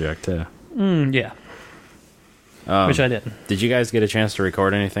project, too. Yeah. Which I didn't. Did you guys get a chance to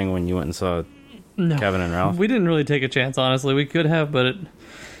record anything when you went and saw Kevin and Ralph? We didn't really take a chance, honestly. We could have, but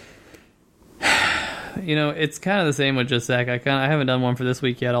it's kind of the same with just Zach. I haven't done one for this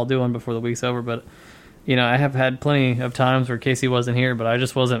week yet. I'll do one before the week's over, but I have had plenty of times where Casey wasn't here, but I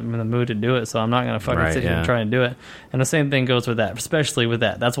just wasn't in the mood to do it, so I'm not going to fucking sit here and try and do it. And the same thing goes with that, especially with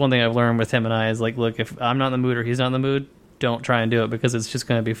that. That's one thing I've learned with him and I is, like, look, if I'm not in the mood or he's not in the mood, don't try and do it, because it's just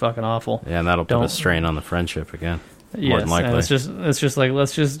going to be fucking awful. Yeah, and that'll put a strain on the friendship again. More than likely. And it's just like,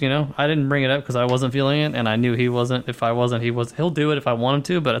 let's just, I didn't bring it up because I wasn't feeling it, and I knew he wasn't. If I wasn't, he'll do it if I want him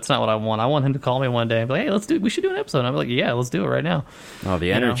to, but it's not what I want. I want him to call me one day and be like, hey, we should do an episode. And I'm like, yeah, let's do it right now. Oh,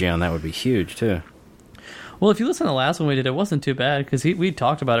 the energy on that would be huge, too. Well, if you listen to the last one we did, it wasn't too bad, because we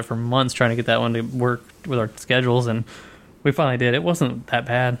talked about it for months trying to get that one to work with our schedules, and we finally did. It wasn't that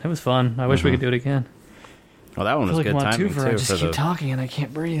bad. It was fun. I wish we could do it again. Well, that one was good timing, too. I just keep talking and I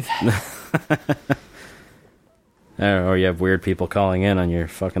can't breathe. Or you have weird people calling in on your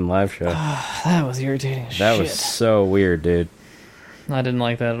fucking live show. That was irritating as shit. That was so weird, dude. I didn't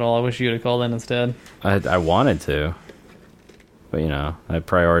like that at all. I wish you would have called in instead. I wanted to. But, I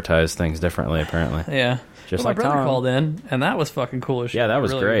prioritize things differently, apparently. Yeah. Just my brother called in, and that was fucking cool as shit. Yeah, that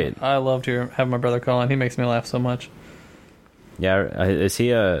was great. I loved having my brother call in. He makes me laugh so much. Yeah, is he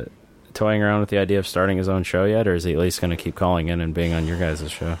toying around with the idea of starting his own show yet, or is he at least going to keep calling in and being on your guys'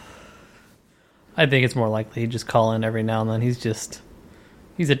 show? I think it's more likely he'd just call in every now and then.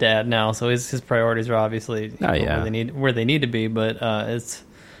 He's a dad now, so his priorities are obviously where they need to be. But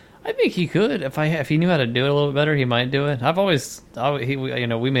I think he could if he knew how to do it a little bit better, he might do it.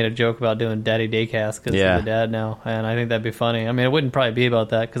 We made a joke about doing Daddy Daycast because he's a dad now, and I think that'd be funny. I mean, it wouldn't probably be about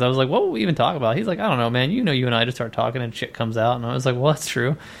that, because I was like, what would we even talk about? He's like, I don't know, man. You and I just start talking and shit comes out, and I was like, well, that's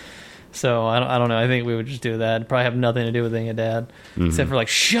true. So I don't know. I think we would just do that. It'd probably have nothing to do with being a dad, except for like,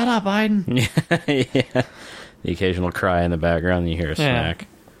 shut up, Biden. Yeah. The occasional cry in the background, and you hear a smack.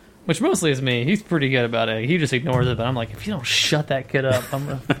 Which mostly is me. He's pretty good about it. He just ignores it, but I'm like, if you don't shut that kid up,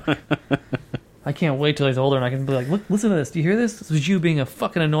 I can't wait till he's older and I can be like, look, listen to this. Do you hear this? This was you being a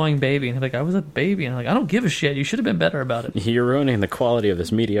fucking annoying baby. And he's like, I was a baby. And I'm like, I don't give a shit. You should have been better about it. You're ruining the quality of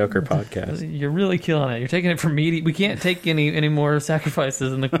this mediocre podcast. You're really killing it. You're taking it from me. We can't take any more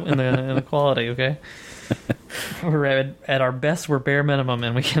sacrifices in the quality, okay? We're at our best, we're bare minimum,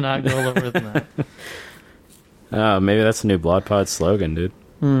 and we cannot go lower than that. Maybe that's a new Blood Pod slogan, dude.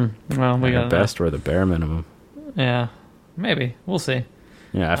 Well, we got best or the bare minimum. Yeah, maybe we'll see.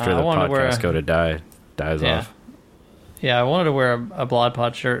 Yeah, after the podcast dies off. Yeah, I wanted to wear a Blood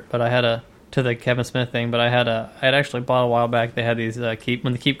Pod shirt, but I had to the Kevin Smith thing. But I had actually bought a while back. They had these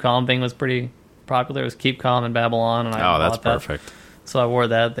when the Keep Calm thing was pretty popular. It was "Keep Calm" in Babylon, and I that's bought that. perfect. So I wore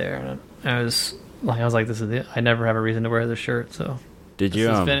that there, and I was like, this is it. I never have a reason to wear this shirt. So Did you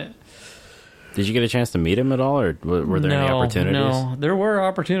did you get a chance to meet him at all, or were there any opportunities? No, there were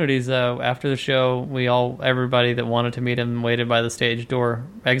opportunities though. After the show, everybody that wanted to meet him waited by the stage door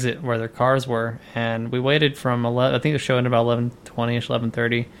exit where their cars were, and we waited from 11. I think the show ended about 11:20ish,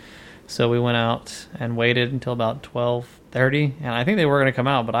 11:30. So we went out and waited until about 12:30, and I think they were going to come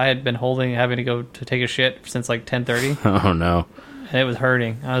out, but I had been having to go to take a shit since like 10:30. Oh no. And it was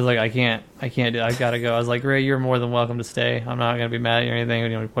hurting. I was like, I can't do it. I've got to go. I was like, Ray, you're more than welcome to stay. I'm not going to be mad at you or anything. You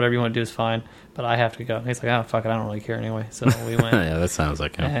know, whatever you want to do is fine. But I have to go. And he's like, oh, fuck it. I don't really care anyway. So we went. Yeah, that sounds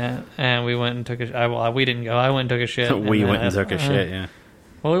like him. And we went and took we didn't go. I went and took a shit. We went and took a shit, yeah.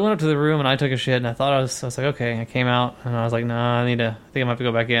 Well, we went up to the room and I took a shit. And I thought I was like, okay. I came out and I was like, I think I'm going to have to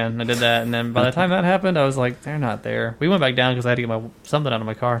go back in. And I did that. And then by the time that happened, I was like, they're not there. We went back down because I had to get something out of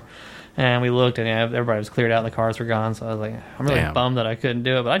my car. And we looked, and everybody was cleared out, and the cars were gone. So I was like, I'm really bummed that I couldn't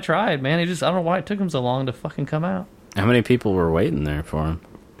do it. But I tried, man. I don't know why it took him so long to fucking come out. How many people were waiting there for him?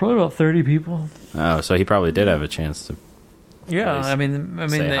 Probably about 30 people. Oh, so he probably did have a chance to. Yeah, I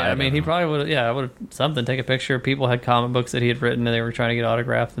mean, he probably would. Yeah, I would have something. Take a picture. People had comic books that he had written, and they were trying to get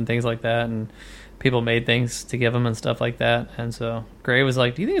autographed and things like that. And people made things to give him and stuff like that. And so Gray was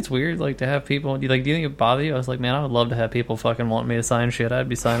like, "Do you think it's weird, like, to have people? Do you think it bother you?" I was like, "Man, I would love to have people fucking want me to sign shit. I'd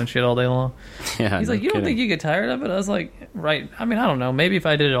be signing shit all day long." Yeah. He's like, "You don't think you get tired of it?" I was like, "Right. I mean, I don't know. Maybe if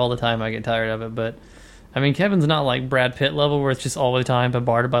I did it all the time, I get tired of it. But I mean, Kevin's not like Brad Pitt level where it's just all the time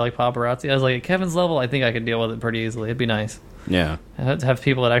bombarded by like paparazzi. I was like, at Kevin's level, I think I could deal with it pretty easily. It'd be nice. Yeah. To have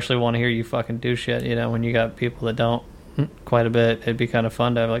people that actually want to hear you fucking do shit. You know, when you got people that don't." Quite a bit. It'd be kind of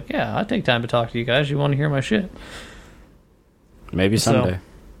fun to have like, yeah, I'd take time to talk to you guys. You want to hear my shit? Maybe someday. So,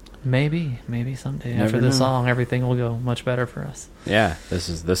 maybe someday. After this song, everything will go much better for us. Yeah, this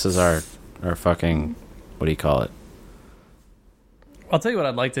is our fucking, what do you call it? I'll tell you what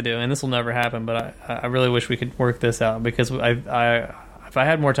I'd like to do, and this will never happen, but I really wish we could work this out because if I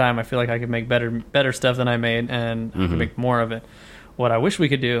had more time, I feel like I could make better stuff than I made, and I could make more of it. What I wish we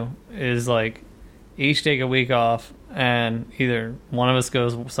could do is like each take a week off, and either one of us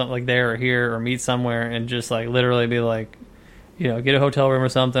goes something like there or here or meet somewhere, and just like literally be like, you know, get a hotel room or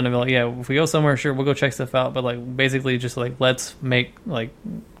something, and be like, yeah, if we go somewhere, sure, we'll go check stuff out, but like basically just like let's make like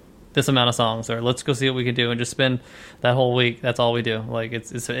this amount of songs, or let's go see what we can do, and just spend that whole week. That's all we do. Like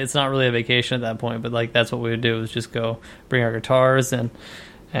it's not really a vacation at that point, but like that's what we would do, is just go bring our guitars and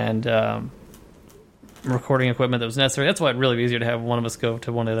recording equipment that was necessary. That's why it'd really be easier to have one of us go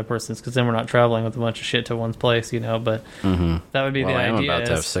to one of the other person's, because then we're not traveling with a bunch of shit to one's place, you know. But that would be the idea. I'm about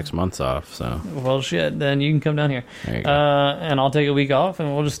to have 6 months off, so well, shit. Then you can come down here, there you go. And I'll take a week off,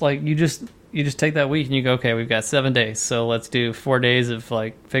 and we'll just like you just take that week and you go, okay, we've got 7 days, so let's do 4 days of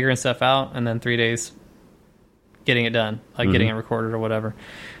like figuring stuff out, and then 3 days getting it done, like getting it recorded or whatever.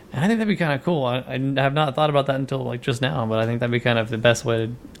 And I think that'd be kind of cool. I have not thought about that until like just now, but I think that'd be kind of the best way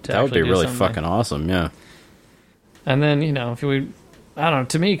to that would be do really something. fucking awesome, yeah. And then, you know, if we, I don't know,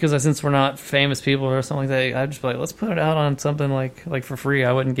 to me, because since we're not famous people or something like that, I'd just be like, let's put it out on something like for free.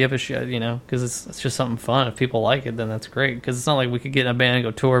 I wouldn't give a shit, you know, because it's just something fun. If people like it, then that's great. Because it's not like we could get in a band and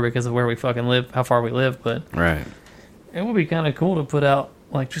go tour because of where we fucking live, how far we live. But right, it would be kind of cool to put out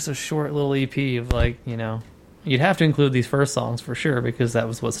like just a short little EP of like, you know, you'd have to include these first songs for sure because that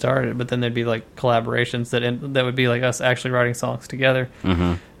was what started. But then there'd be like collaborations that would be like us actually writing songs together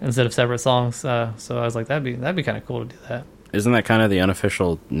instead of separate songs. So I was like, that'd be kind of cool to do that. Isn't that kind of the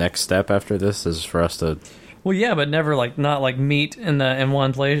unofficial next step after this? Is for us to. Well, yeah, but never not meet in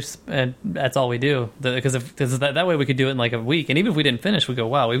one place, and that's all we do. Because that way we could do it in like a week, and even if we didn't finish, we go,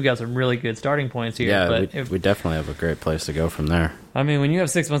 wow, we've got some really good starting points here. Yeah, but we definitely have a great place to go from there. I mean, when you have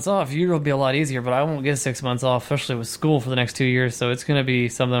 6 months off, it'll be a lot easier, but I won't get 6 months off, especially with school for the next 2 years. So it's going to be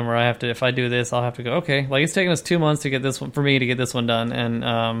something where I have to, if I do this, I'll have to go, okay, like it's taking us 2 months to get this one, for me to get this one done.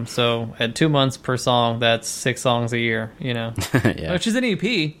 And so at 2 months per song, that's 6 songs a year, you know, yeah. Which is an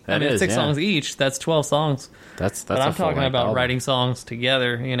EP. That is 6 songs each. That's 12 songs. That's but I'm talking about album. writing songs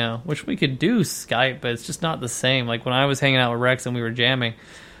together, you know, which we could do Skype, but it's just not the same. Like when I was hanging out with Rex and we were jamming,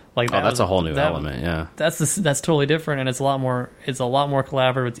 like that's a whole new element. Yeah, that's totally different, and it's a lot more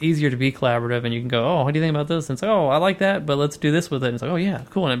collaborative. It's easier to be collaborative, and you can go, oh, what do you think about this? And it's like, oh, I like that, but let's do this with it. And it's like, oh yeah,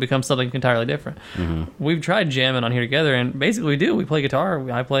 cool, and it becomes something entirely different. We've tried jamming on here together, and basically we do. We play guitar,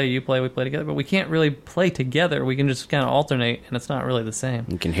 I play, you play, we play together, but we can't really play together. We can just kind of alternate, and it's not really the same.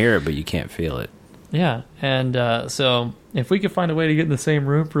 You can hear it, but you can't feel it. Yeah, and so if we could find a way to get in the same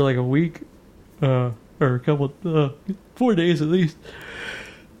room for like a week, or a couple, 4 days at least.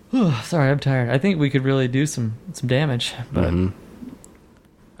 Sorry, I'm tired. I think we could really do some damage, but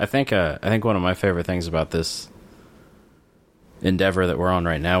I think one of my favorite things about this endeavor that we're on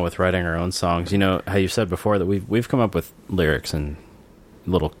right now with writing our own songs, you know how you said before that we've come up with lyrics and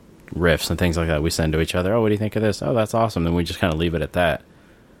little riffs and things like that we send to each other. Oh, what do you think of this? Oh, that's awesome. And we just kind of leave it at that.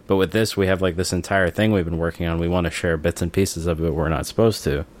 But with this, we have like this entire thing we've been working on. We want to share bits and pieces of it we're not supposed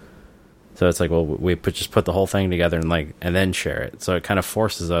to. So it's like, well, we just put the whole thing together and then share it. So it kind of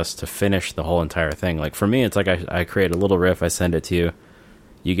forces us to finish the whole entire thing. Like for me, it's like I create a little riff, I send it to you,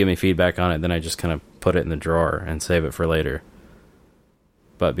 you give me feedback on it, then I just kind of put it in the drawer and save it for later.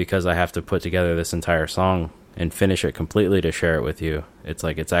 But because I have to put together this entire song and finish it completely to share it with you, it's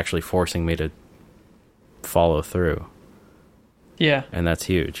like it's actually forcing me to follow through. Yeah. And that's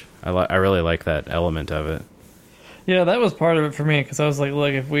huge. I really like that element of it. Yeah, that was part of it for me, because I was like,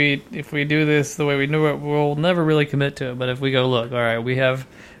 look, if we do this the way we do it, we'll never really commit to it. But if we go, look, all right, we have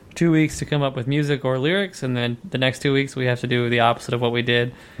 2 weeks to come up with music or lyrics, and then the next 2 weeks we have to do the opposite of what we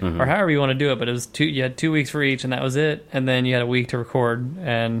did, or however you want to do it. But it was you had 2 weeks for each, and that was it. And then you had a week to record,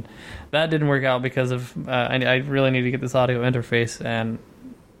 and that didn't work out because of I really need to get this audio interface, and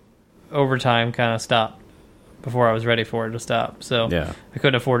over time kind of stopped before I was ready for it to stop. So yeah. I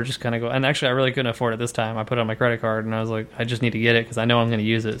couldn't afford to just kind of go. And actually, I really couldn't afford it this time. I put it on my credit card, and I was like, I just need to get it because I know I'm going to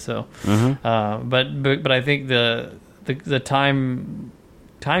use it. So, but I think the time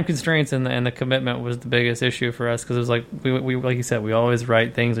constraints and the commitment was the biggest issue for us, because it was like we like you said, we always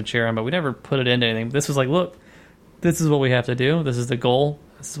write things and share them, but we never put it into anything. This was like, look, this is what we have to do. This is the goal.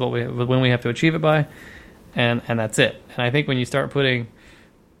 This is when we have to achieve it by, and that's it. And I think when you start putting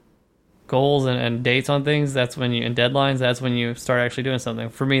goals and dates on things, that's when and deadlines, that's when you start actually doing something.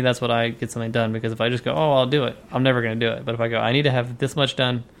 For me, that's what I get something done, because if I just go, oh, I'll do it, I'm never going to do it. But if I go, I need to have this much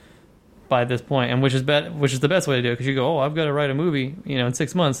done by this point, and which is the best way to do it, because you go, oh, I've got to write a movie, in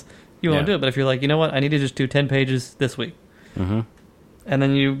 6 months, you won't do it. But if you're like, you know what, I need to just do 10 pages this week, and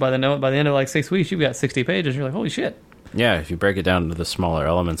then you by the end of like 6 weeks, you've got 60 pages. You're like, holy shit. Yeah, if you break it down to the smaller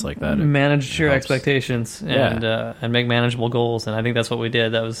elements like that, manage your expectations and make manageable goals. And I think that's what we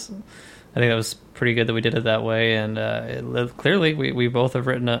did. I think that was pretty good that we did it that way. And clearly, we both have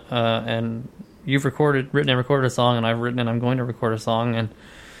written and you've written and recorded a song, and I've written and I'm going to record a song.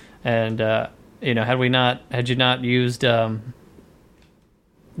 And had you not used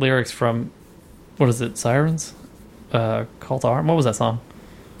lyrics from, what is it, Sirens? Call to Arms? What was that song?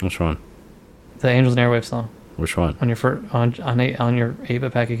 Which one? The Angels and Airwaves song. Which one? On your on your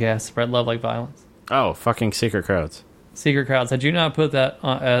 8-bit Packet Cast, Spread Love Like Violence. Oh, fucking Secret Crowds. Secret Crowds. Had you not put that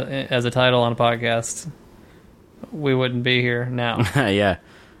as a title on a podcast, we wouldn't be here now. Yeah,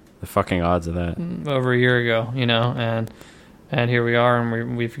 the fucking odds of that. Over a year ago, and here we are,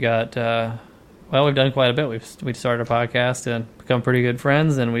 and we've got we've done quite a bit. We've started a podcast and become pretty good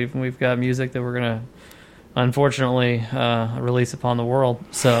friends, and we've got music that we're gonna unfortunately release upon the world.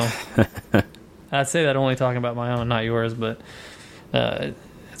 So I'd say that only talking about my own, not yours, but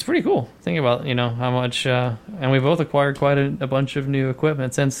it's pretty cool. Think about how much, and we both acquired quite a bunch of new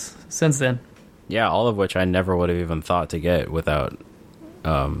equipment since then. Yeah, all of which I never would have even thought to get without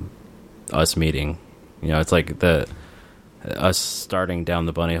us meeting. It's like us starting down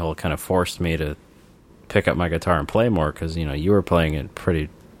the bunny hole kind of forced me to pick up my guitar and play more, because you were playing it pretty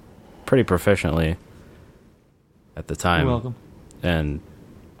proficiently at the time. You're welcome. And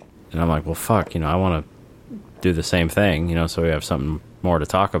I'm like, well, fuck, I want to do the same thing, so we have something more to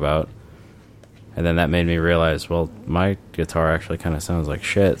talk about. And then that made me realize, well, my guitar actually kind of sounds like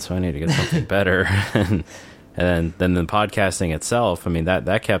shit, so I need to get something better. and then the podcasting itself, I mean,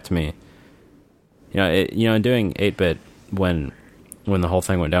 that kept me, in doing 8-bit when the whole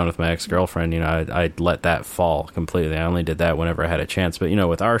thing went down with my ex-girlfriend, I let that fall completely. I only did that whenever I had a chance. But,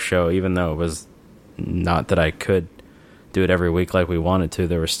 with our show, even though it was not that I could do it every week like we wanted to,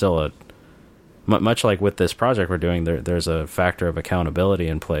 there was still much like with this project we're doing, there's a factor of accountability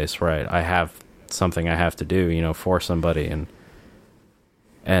in place where I have something I have to do, for somebody,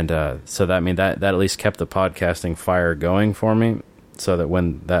 and so that at least kept the podcasting fire going for me, so that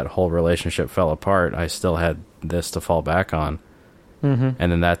when that whole relationship fell apart, I still had this to fall back on. And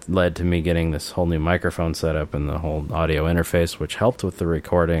then that led to me getting this whole new microphone setup and the whole audio interface, which helped with the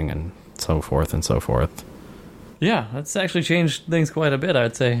recording and so forth and so forth. Yeah, that's actually changed things quite a bit,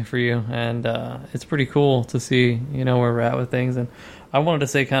 I'd say, for you. And it's pretty cool to see, where we're at with things. And I wanted to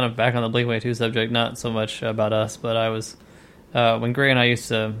say, kind of back on the Blink-182 subject, not so much about us, but I was, when Gray and I used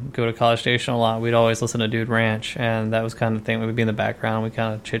to go to College Station a lot, we'd always listen to Dude Ranch. And that was kind of the thing. We would be in the background. We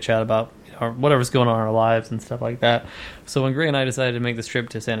kind of chit-chat about whatever's going on in our lives and stuff like that. So when Gray and I decided to make this trip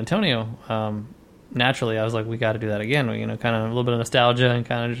to San Antonio, naturally, I was like, we got to do that again. Kind of a little bit of nostalgia and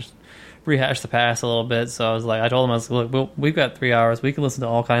kind of just rehash the past a little bit. So I was like, I told him, I was like, look, we've got 3 hours. We can listen to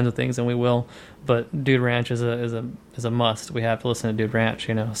all kinds of things, and we will. But Dude Ranch is a must. We have to listen to Dude Ranch,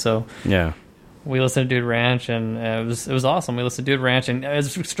 you know. So Yeah. we listened to Dude Ranch, and it was awesome. We listened to Dude Ranch, and it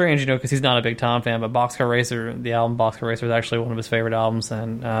was strange, you know, because he's not a big Tom fan, but Boxcar Racer, the album Boxcar Racer, is actually one of his favorite albums,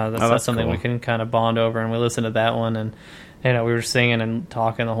 and that's something cool. we can kind of bond over. And we listened to that one, and you know, we were singing and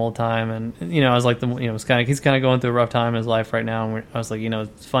talking the whole time, and you know, I was like, he's kind of going through a rough time in his life right now, and I was like, you know,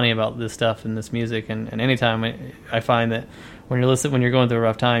 it's funny about this stuff and this music, and anytime I find that when you're going through a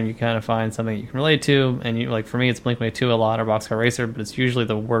rough time, you kind of find something you can relate to, and you like, for me, it's Blink-182 a lot, or Boxcar Racer, but it's usually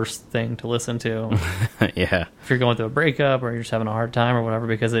the worst thing to listen to. Yeah. If you're going through a breakup or you're just having a hard time or whatever,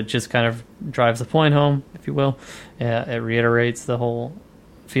 because it just kind of drives the point home, if you will. It reiterates the whole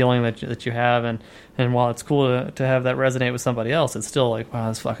feeling that you have, and while it's cool to have that resonate with somebody else, it's still like, wow,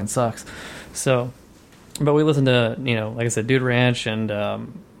 this fucking sucks. So, but we listened to, you know, like I said, Dude Ranch and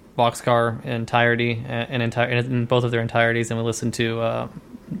Boxcar entirety, and in both of their entireties, and we listened to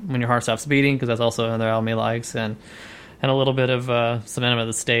When Your Heart Stops Beating, because that's also another album he likes, and a little bit of some Enema of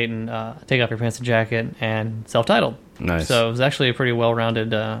the State, and Take Off Your Pants and Jacket, and Self-Titled. Nice. So it was actually a pretty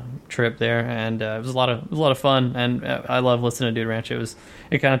well-rounded trip there, and it was a lot of fun. And I love listening to Dude Ranch.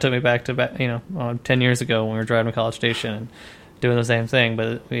 It kind of took me back to 10 years ago when we were driving to College Station and doing the same thing.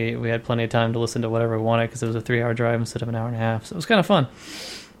 But we had plenty of time to listen to whatever we wanted, because it was a 3-hour drive instead of an hour and a half. So it was kind of fun.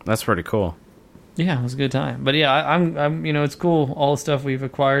 That's pretty cool. Yeah, it was a good time. But yeah, I'm you know, it's cool, all the stuff we've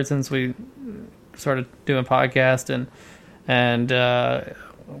acquired since we started doing podcast, and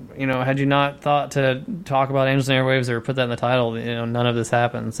you know, had you not thought to talk about Angels and Airwaves or put that in the title, you know, none of this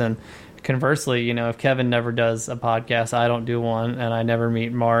happens. And conversely, you know, if Kevin never does a podcast, I don't do one, and I never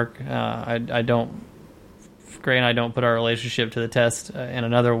meet Mark. Gray and I don't put our relationship to the test in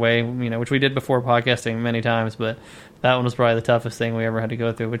another way, you know, which we did before podcasting many times, but that one was probably the toughest thing we ever had to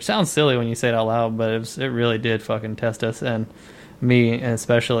go through, which sounds silly when you say it out loud, but it really did fucking test us, and me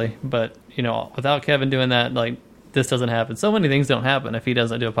especially. But, you know, without Kevin doing that, like, this doesn't happen. So many things don't happen if he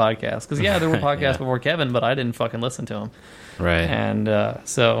doesn't do a podcast. Because, yeah, there were podcasts before Kevin, but I didn't fucking listen to him. Right. And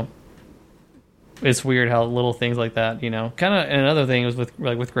so it's weird how little things like that, you know. Kind of, and another thing was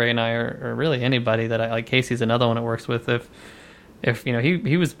with Gray and I, or really anybody that I like. Casey's another one that works with. If you know,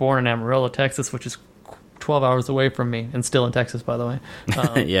 he was born in Amarillo, Texas, which is 12 hours away from me, and still in Texas, by the way.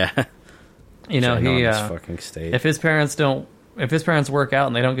 Yeah. You know, he fucking state. if his parents work out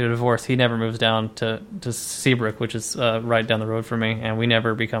and they don't get a divorce, he never moves down to Seabrook, which is right down the road from me, and we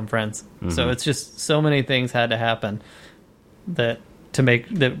never become friends. Mm-hmm. So it's just so many things had to happen that made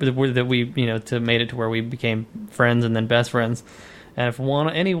it to where we became friends and then best friends. And if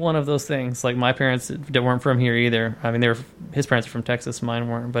any one of those things, like my parents that weren't from here either, I mean, his parents are from Texas, mine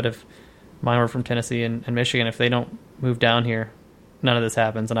weren't, but if mine were from Tennessee and Michigan, if they don't move down here, none of this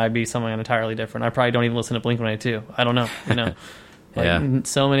happens, and I'd be someone entirely different. I probably don't even listen to Blink-182. I don't know, you know.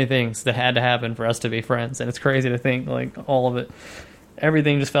 So many things that had to happen for us to be friends, and it's crazy to think, like, all of it,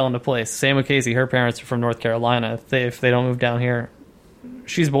 everything just fell into place. Same with Casey. Her parents are from North Carolina. If they don't move down here,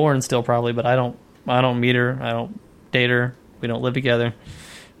 she's born still probably, but I don't meet her. I don't date her. We don't live together.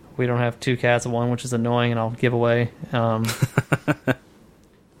 We don't have 2 cats, one which is annoying, and I'll give away.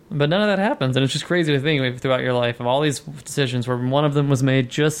 But none of that happens, and it's just crazy to think throughout your life of all these decisions where one of them was made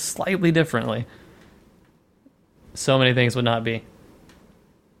just slightly differently. So many things would not be.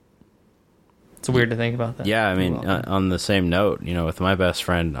 It's weird to think about that. Yeah, I mean, on the same note, you know, with my best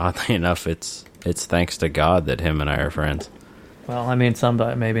friend, oddly enough, it's thanks to God that him and I are friends. Well, I mean,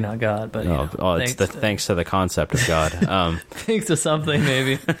 somebody, maybe not God, but thanks to the concept of God. Thanks to something,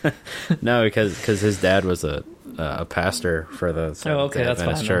 maybe. No, because his dad was a pastor for the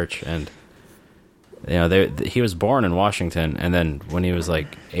Adventist church, and you know, he was born in Washington, and then when he was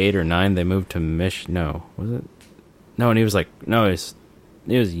like 8 or 9, they moved to No, was it? No, and he was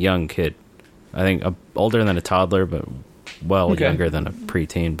he was a young kid. I think older than a toddler, but younger than a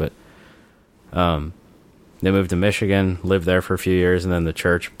preteen. But they moved to Michigan, lived there for a few years, and then the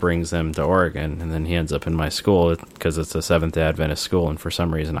church brings them to Oregon, and then he ends up in my school because it's a Seventh-day Adventist school, and for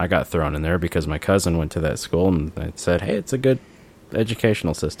some reason I got thrown in there because my cousin went to that school, and I said, hey, it's a good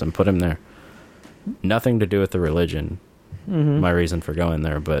educational system, put him there. Nothing to do with the religion, my reason for going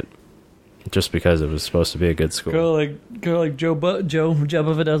there, but just because it was supposed to be a good school. Go like Joe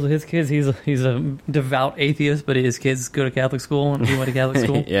Buffa does with his kids. He's a devout atheist, but his kids go to Catholic school, and he went to Catholic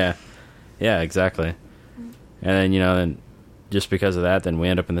school. Yeah, exactly. And then, you know, then just because of that, then we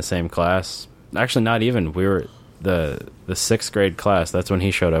end up in the same class. Actually, not even. We were the 6th grade class. That's when he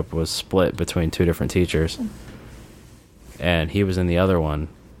showed up. Was split between 2 different teachers, and he was in the other one.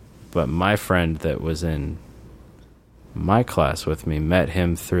 But my friend that was in my class with me met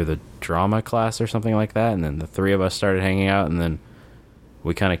him through the drama class or something like that, and then the three of us started hanging out, and then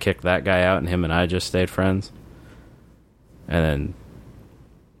we kind of kicked that guy out, and him and I just stayed friends. And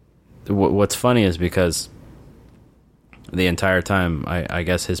then what's funny is because the entire time, I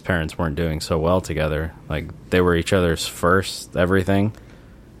guess his parents weren't doing so well together. Like, they were each other's first everything,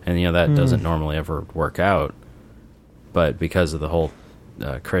 and that doesn't normally ever work out. But because of the whole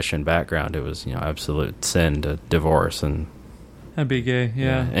Christian background, it was absolute sin to divorce and be gay.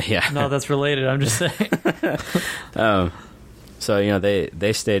 Yeah. No, that's related. I'm just saying. So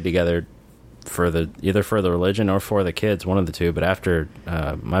they stayed together for either for the religion or for the kids, one of the two. But after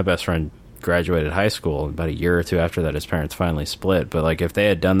my best friend graduated high school, about a year or two after that, his parents finally split. But like, if they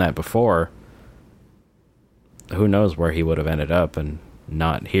had done that before, who knows where he would have ended up, and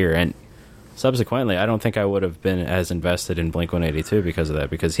not here. And subsequently, I don't think I would have been as invested in Blink-182 because of that,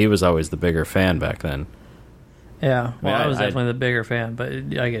 because he was always the bigger fan back then. Yeah, well, I was definitely the bigger fan, but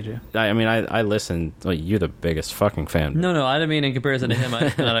I get you. I listened. Well, you're the biggest fucking fan. No, I didn't mean in comparison to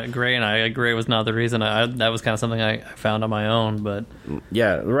him. Gray was not the reason. That was kind of something I found on my own. But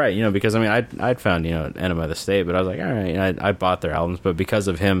yeah, right. Because I'd found Enema of the State, but I was like, all right. I bought their albums, but because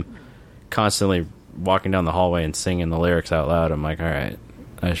of him constantly walking down the hallway and singing the lyrics out loud, I'm like, all right,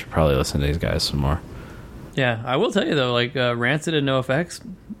 I should probably listen to these guys some more. Yeah, I will tell you though, like Rancid and NoFX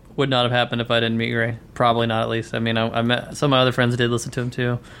would not have happened if I didn't meet Gray. Probably not, at least. I mean, I met some of my other friends did listen to him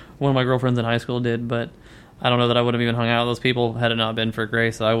too. One of my girlfriends in high school did, but I don't know that I would have even hung out with those people had it not been for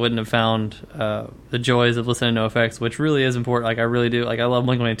Gray. So I wouldn't have found the joys of listening to NoFX, which really is important. Like, I really do. Like, I love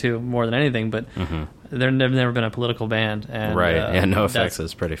Blink-182 more than anything, but they've never been a political band. And, right. Yeah, NoFX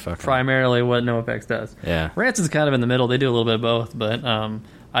is pretty fucking primarily what NoFX does. Yeah. Rancid's kind of in the middle. They do a little bit of both, but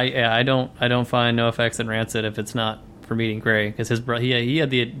I don't find NoFX and Rancid if it's not for meeting Gray, because his he had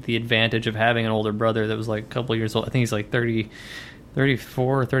the advantage of having an older brother that was like a couple years old. I think he's like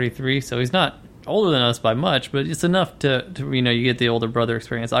 34 or 33, so he's not older than us by much, but it's enough to you get the older brother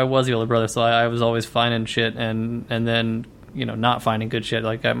experience. I was the older brother, so I was always finding shit and then not finding good shit.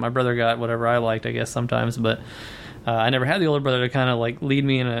 Like, my brother got whatever I liked, I guess, sometimes, but I never had the older brother to kind of like lead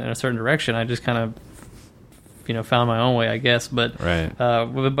me in a certain direction. I just kind of found my own way, I guess. But right.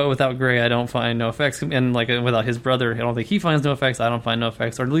 But without Gray, I don't find NoFX, and like without his brother, I don't think he finds NoFX. I don't find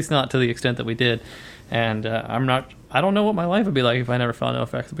NoFX, or at least not to the extent that we did. And I don't know what my life would be like if I never found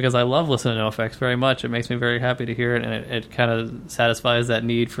NoFX, because I love listening to NoFX very much. It makes me very happy to hear it, and it kind of satisfies that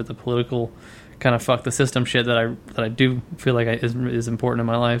need for the political kind of fuck the system shit that I do feel like is important in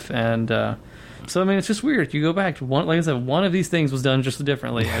my life. And so, I mean, it's just weird. You go back to like I said, one of these things was done just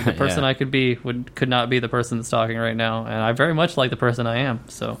differently. Like, the person I could be could not be the person that's talking right now, and I very much like the person I am.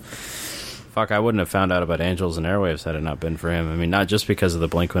 So, fuck, I wouldn't have found out about Angels and Airwaves had it not been for him. I mean, not just because of the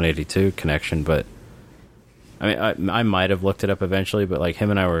Blink-182 connection, but I mean, I might have looked it up eventually. But like, him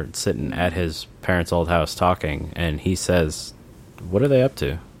and I were sitting at his parents' old house talking, and he says, "What are they up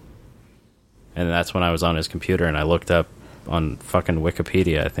to?" And that's when I was on his computer and I looked up on fucking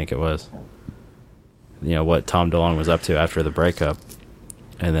Wikipedia, I think it was, what Tom DeLonge was up to after the breakup.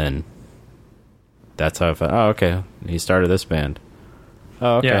 And then that's how I thought, oh, okay, he started this band.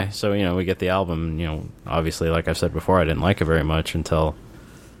 Oh, okay. Yeah. So, we get the album. Obviously, like I've said before, I didn't like it very much until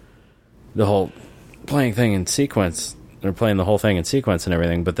the whole playing thing in sequence, or playing the whole thing in sequence and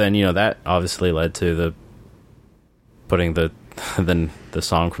everything. But then, that obviously led to the putting the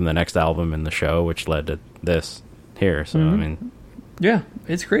song from the next album in the show, which led to this here. So, I mean... Yeah,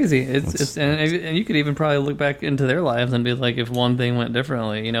 it's crazy. It's and you could even probably look back into their lives and be like, if one thing went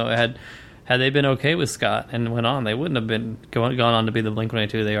differently, had they been okay with Scott and went on, they wouldn't have been gone on to be the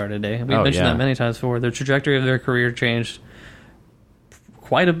Blink-182 they are today. We've mentioned that many times before. Their trajectory of their career changed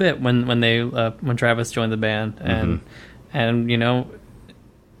quite a bit when Travis joined the band, and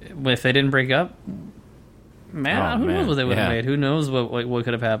if they didn't break up, who knows what they would have made? Who knows what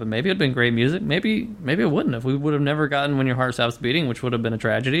could have happened? Maybe it would have been great music. Maybe it wouldn't have. We would have never gotten When Your Heart Stops Beating, which would have been a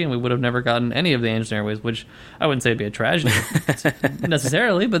tragedy, and we would have never gotten any of the Angels and Airwaves, which I wouldn't say would be a tragedy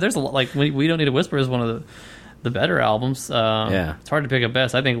necessarily, but there's a lot. Like, We Don't Need to Whisper is one of the better albums. It's hard to pick a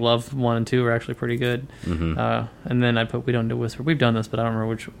best. I think Love 1 and 2 are actually pretty good. And then I put We Don't Need to Whisper. We've done this, but I don't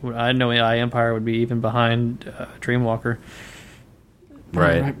remember which. I know I Empire would be even behind Dreamwalker.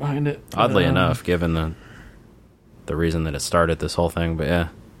 Right behind it. Oddly enough, given the reason that it started this whole thing, but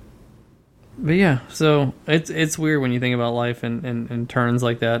yeah, so it's weird when you think about life and turns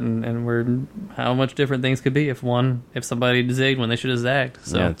like that, and where how much different things could be if somebody zigged when they should have zagged.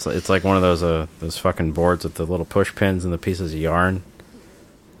 So yeah, it's like one of those fucking boards with the little push pins and the pieces of yarn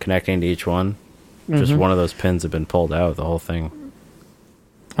connecting to each one. Just one of those pins have been pulled out, the whole thing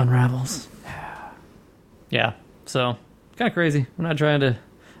unravels. Yeah, so kind of crazy. I'm not trying to.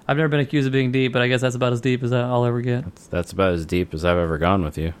 I've never been accused of being deep, but I guess that's about as deep as I'll ever get. That's about as deep as I've ever gone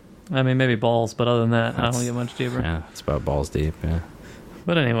with you. I mean, maybe balls, but other than that, I don't get much deeper. Yeah, it's about balls deep, yeah.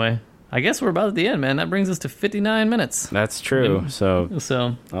 But anyway, I guess we're about at the end, man. That brings us to 59 minutes. That's true. So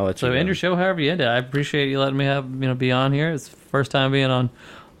I'll let you end your show however you end it. I appreciate you letting me be on here. It's the first time being on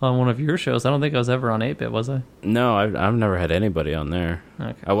one of your shows. I don't think I was ever on 8-Bit, was I? No, I've never had anybody on there.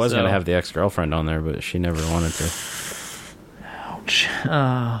 Okay, I was going to have the ex-girlfriend on there, but she never wanted to. Ouch.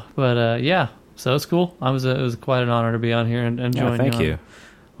 Yeah, so it's cool. It was quite an honor to be on here and join you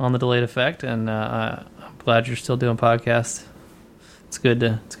on the Delayed Effect, and I'm glad you're still doing podcasts. It's good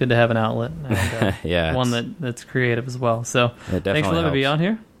to have an outlet, and, one that's creative as well. So thanks for letting me be on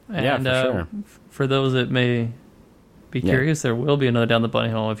here. And, for sure. For those that may be curious, there will be another Down the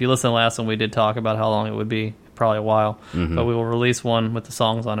Bunny Hole. If you listen to the last one, we did talk about how long it would be, probably a while, but we will release one with the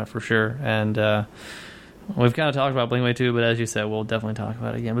songs on it for sure. And we've kind of talked about Blink-182, but as you said, we'll definitely talk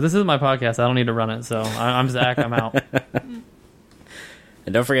about it again. But this is my podcast. I don't need to run it, so I'm Zach. I'm out.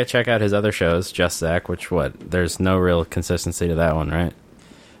 And don't forget to check out his other shows, Just Zach, there's no real consistency to that one, right?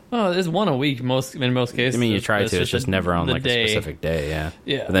 Oh, there's one a week in most cases. I mean, you try to. It's just never on like a specific day, yeah.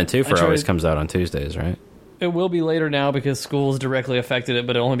 Yeah. But then Two for always comes out on Tuesdays, right? It will be later now because school's directly affected it,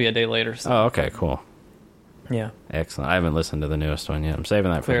 but it'll only be a day later. So. Oh, okay, cool. Yeah. Excellent. I haven't listened to the newest one yet. I'm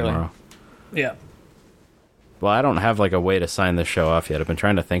saving that for tomorrow. Yeah. Well, I don't have like a way to sign this show off yet. I've been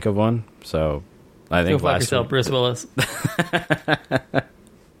trying to think of one, so I think go fuck yourself, Bruce Willis.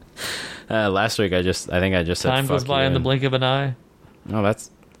 Last week I think I just said time goes by in the blink of an eye. Oh, that's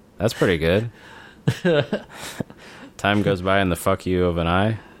pretty good. Time goes by in the fuck you of an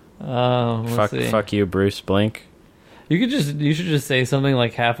eye. Oh, fuck you, Bruce Blink. You should just say something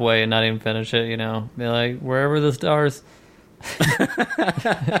like halfway and not even finish it. Be like, wherever the stars. ...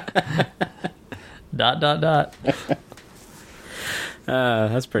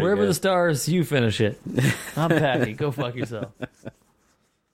 That's pretty. Wherever good. the stars, you finish it. I'm Patty. Go fuck yourself.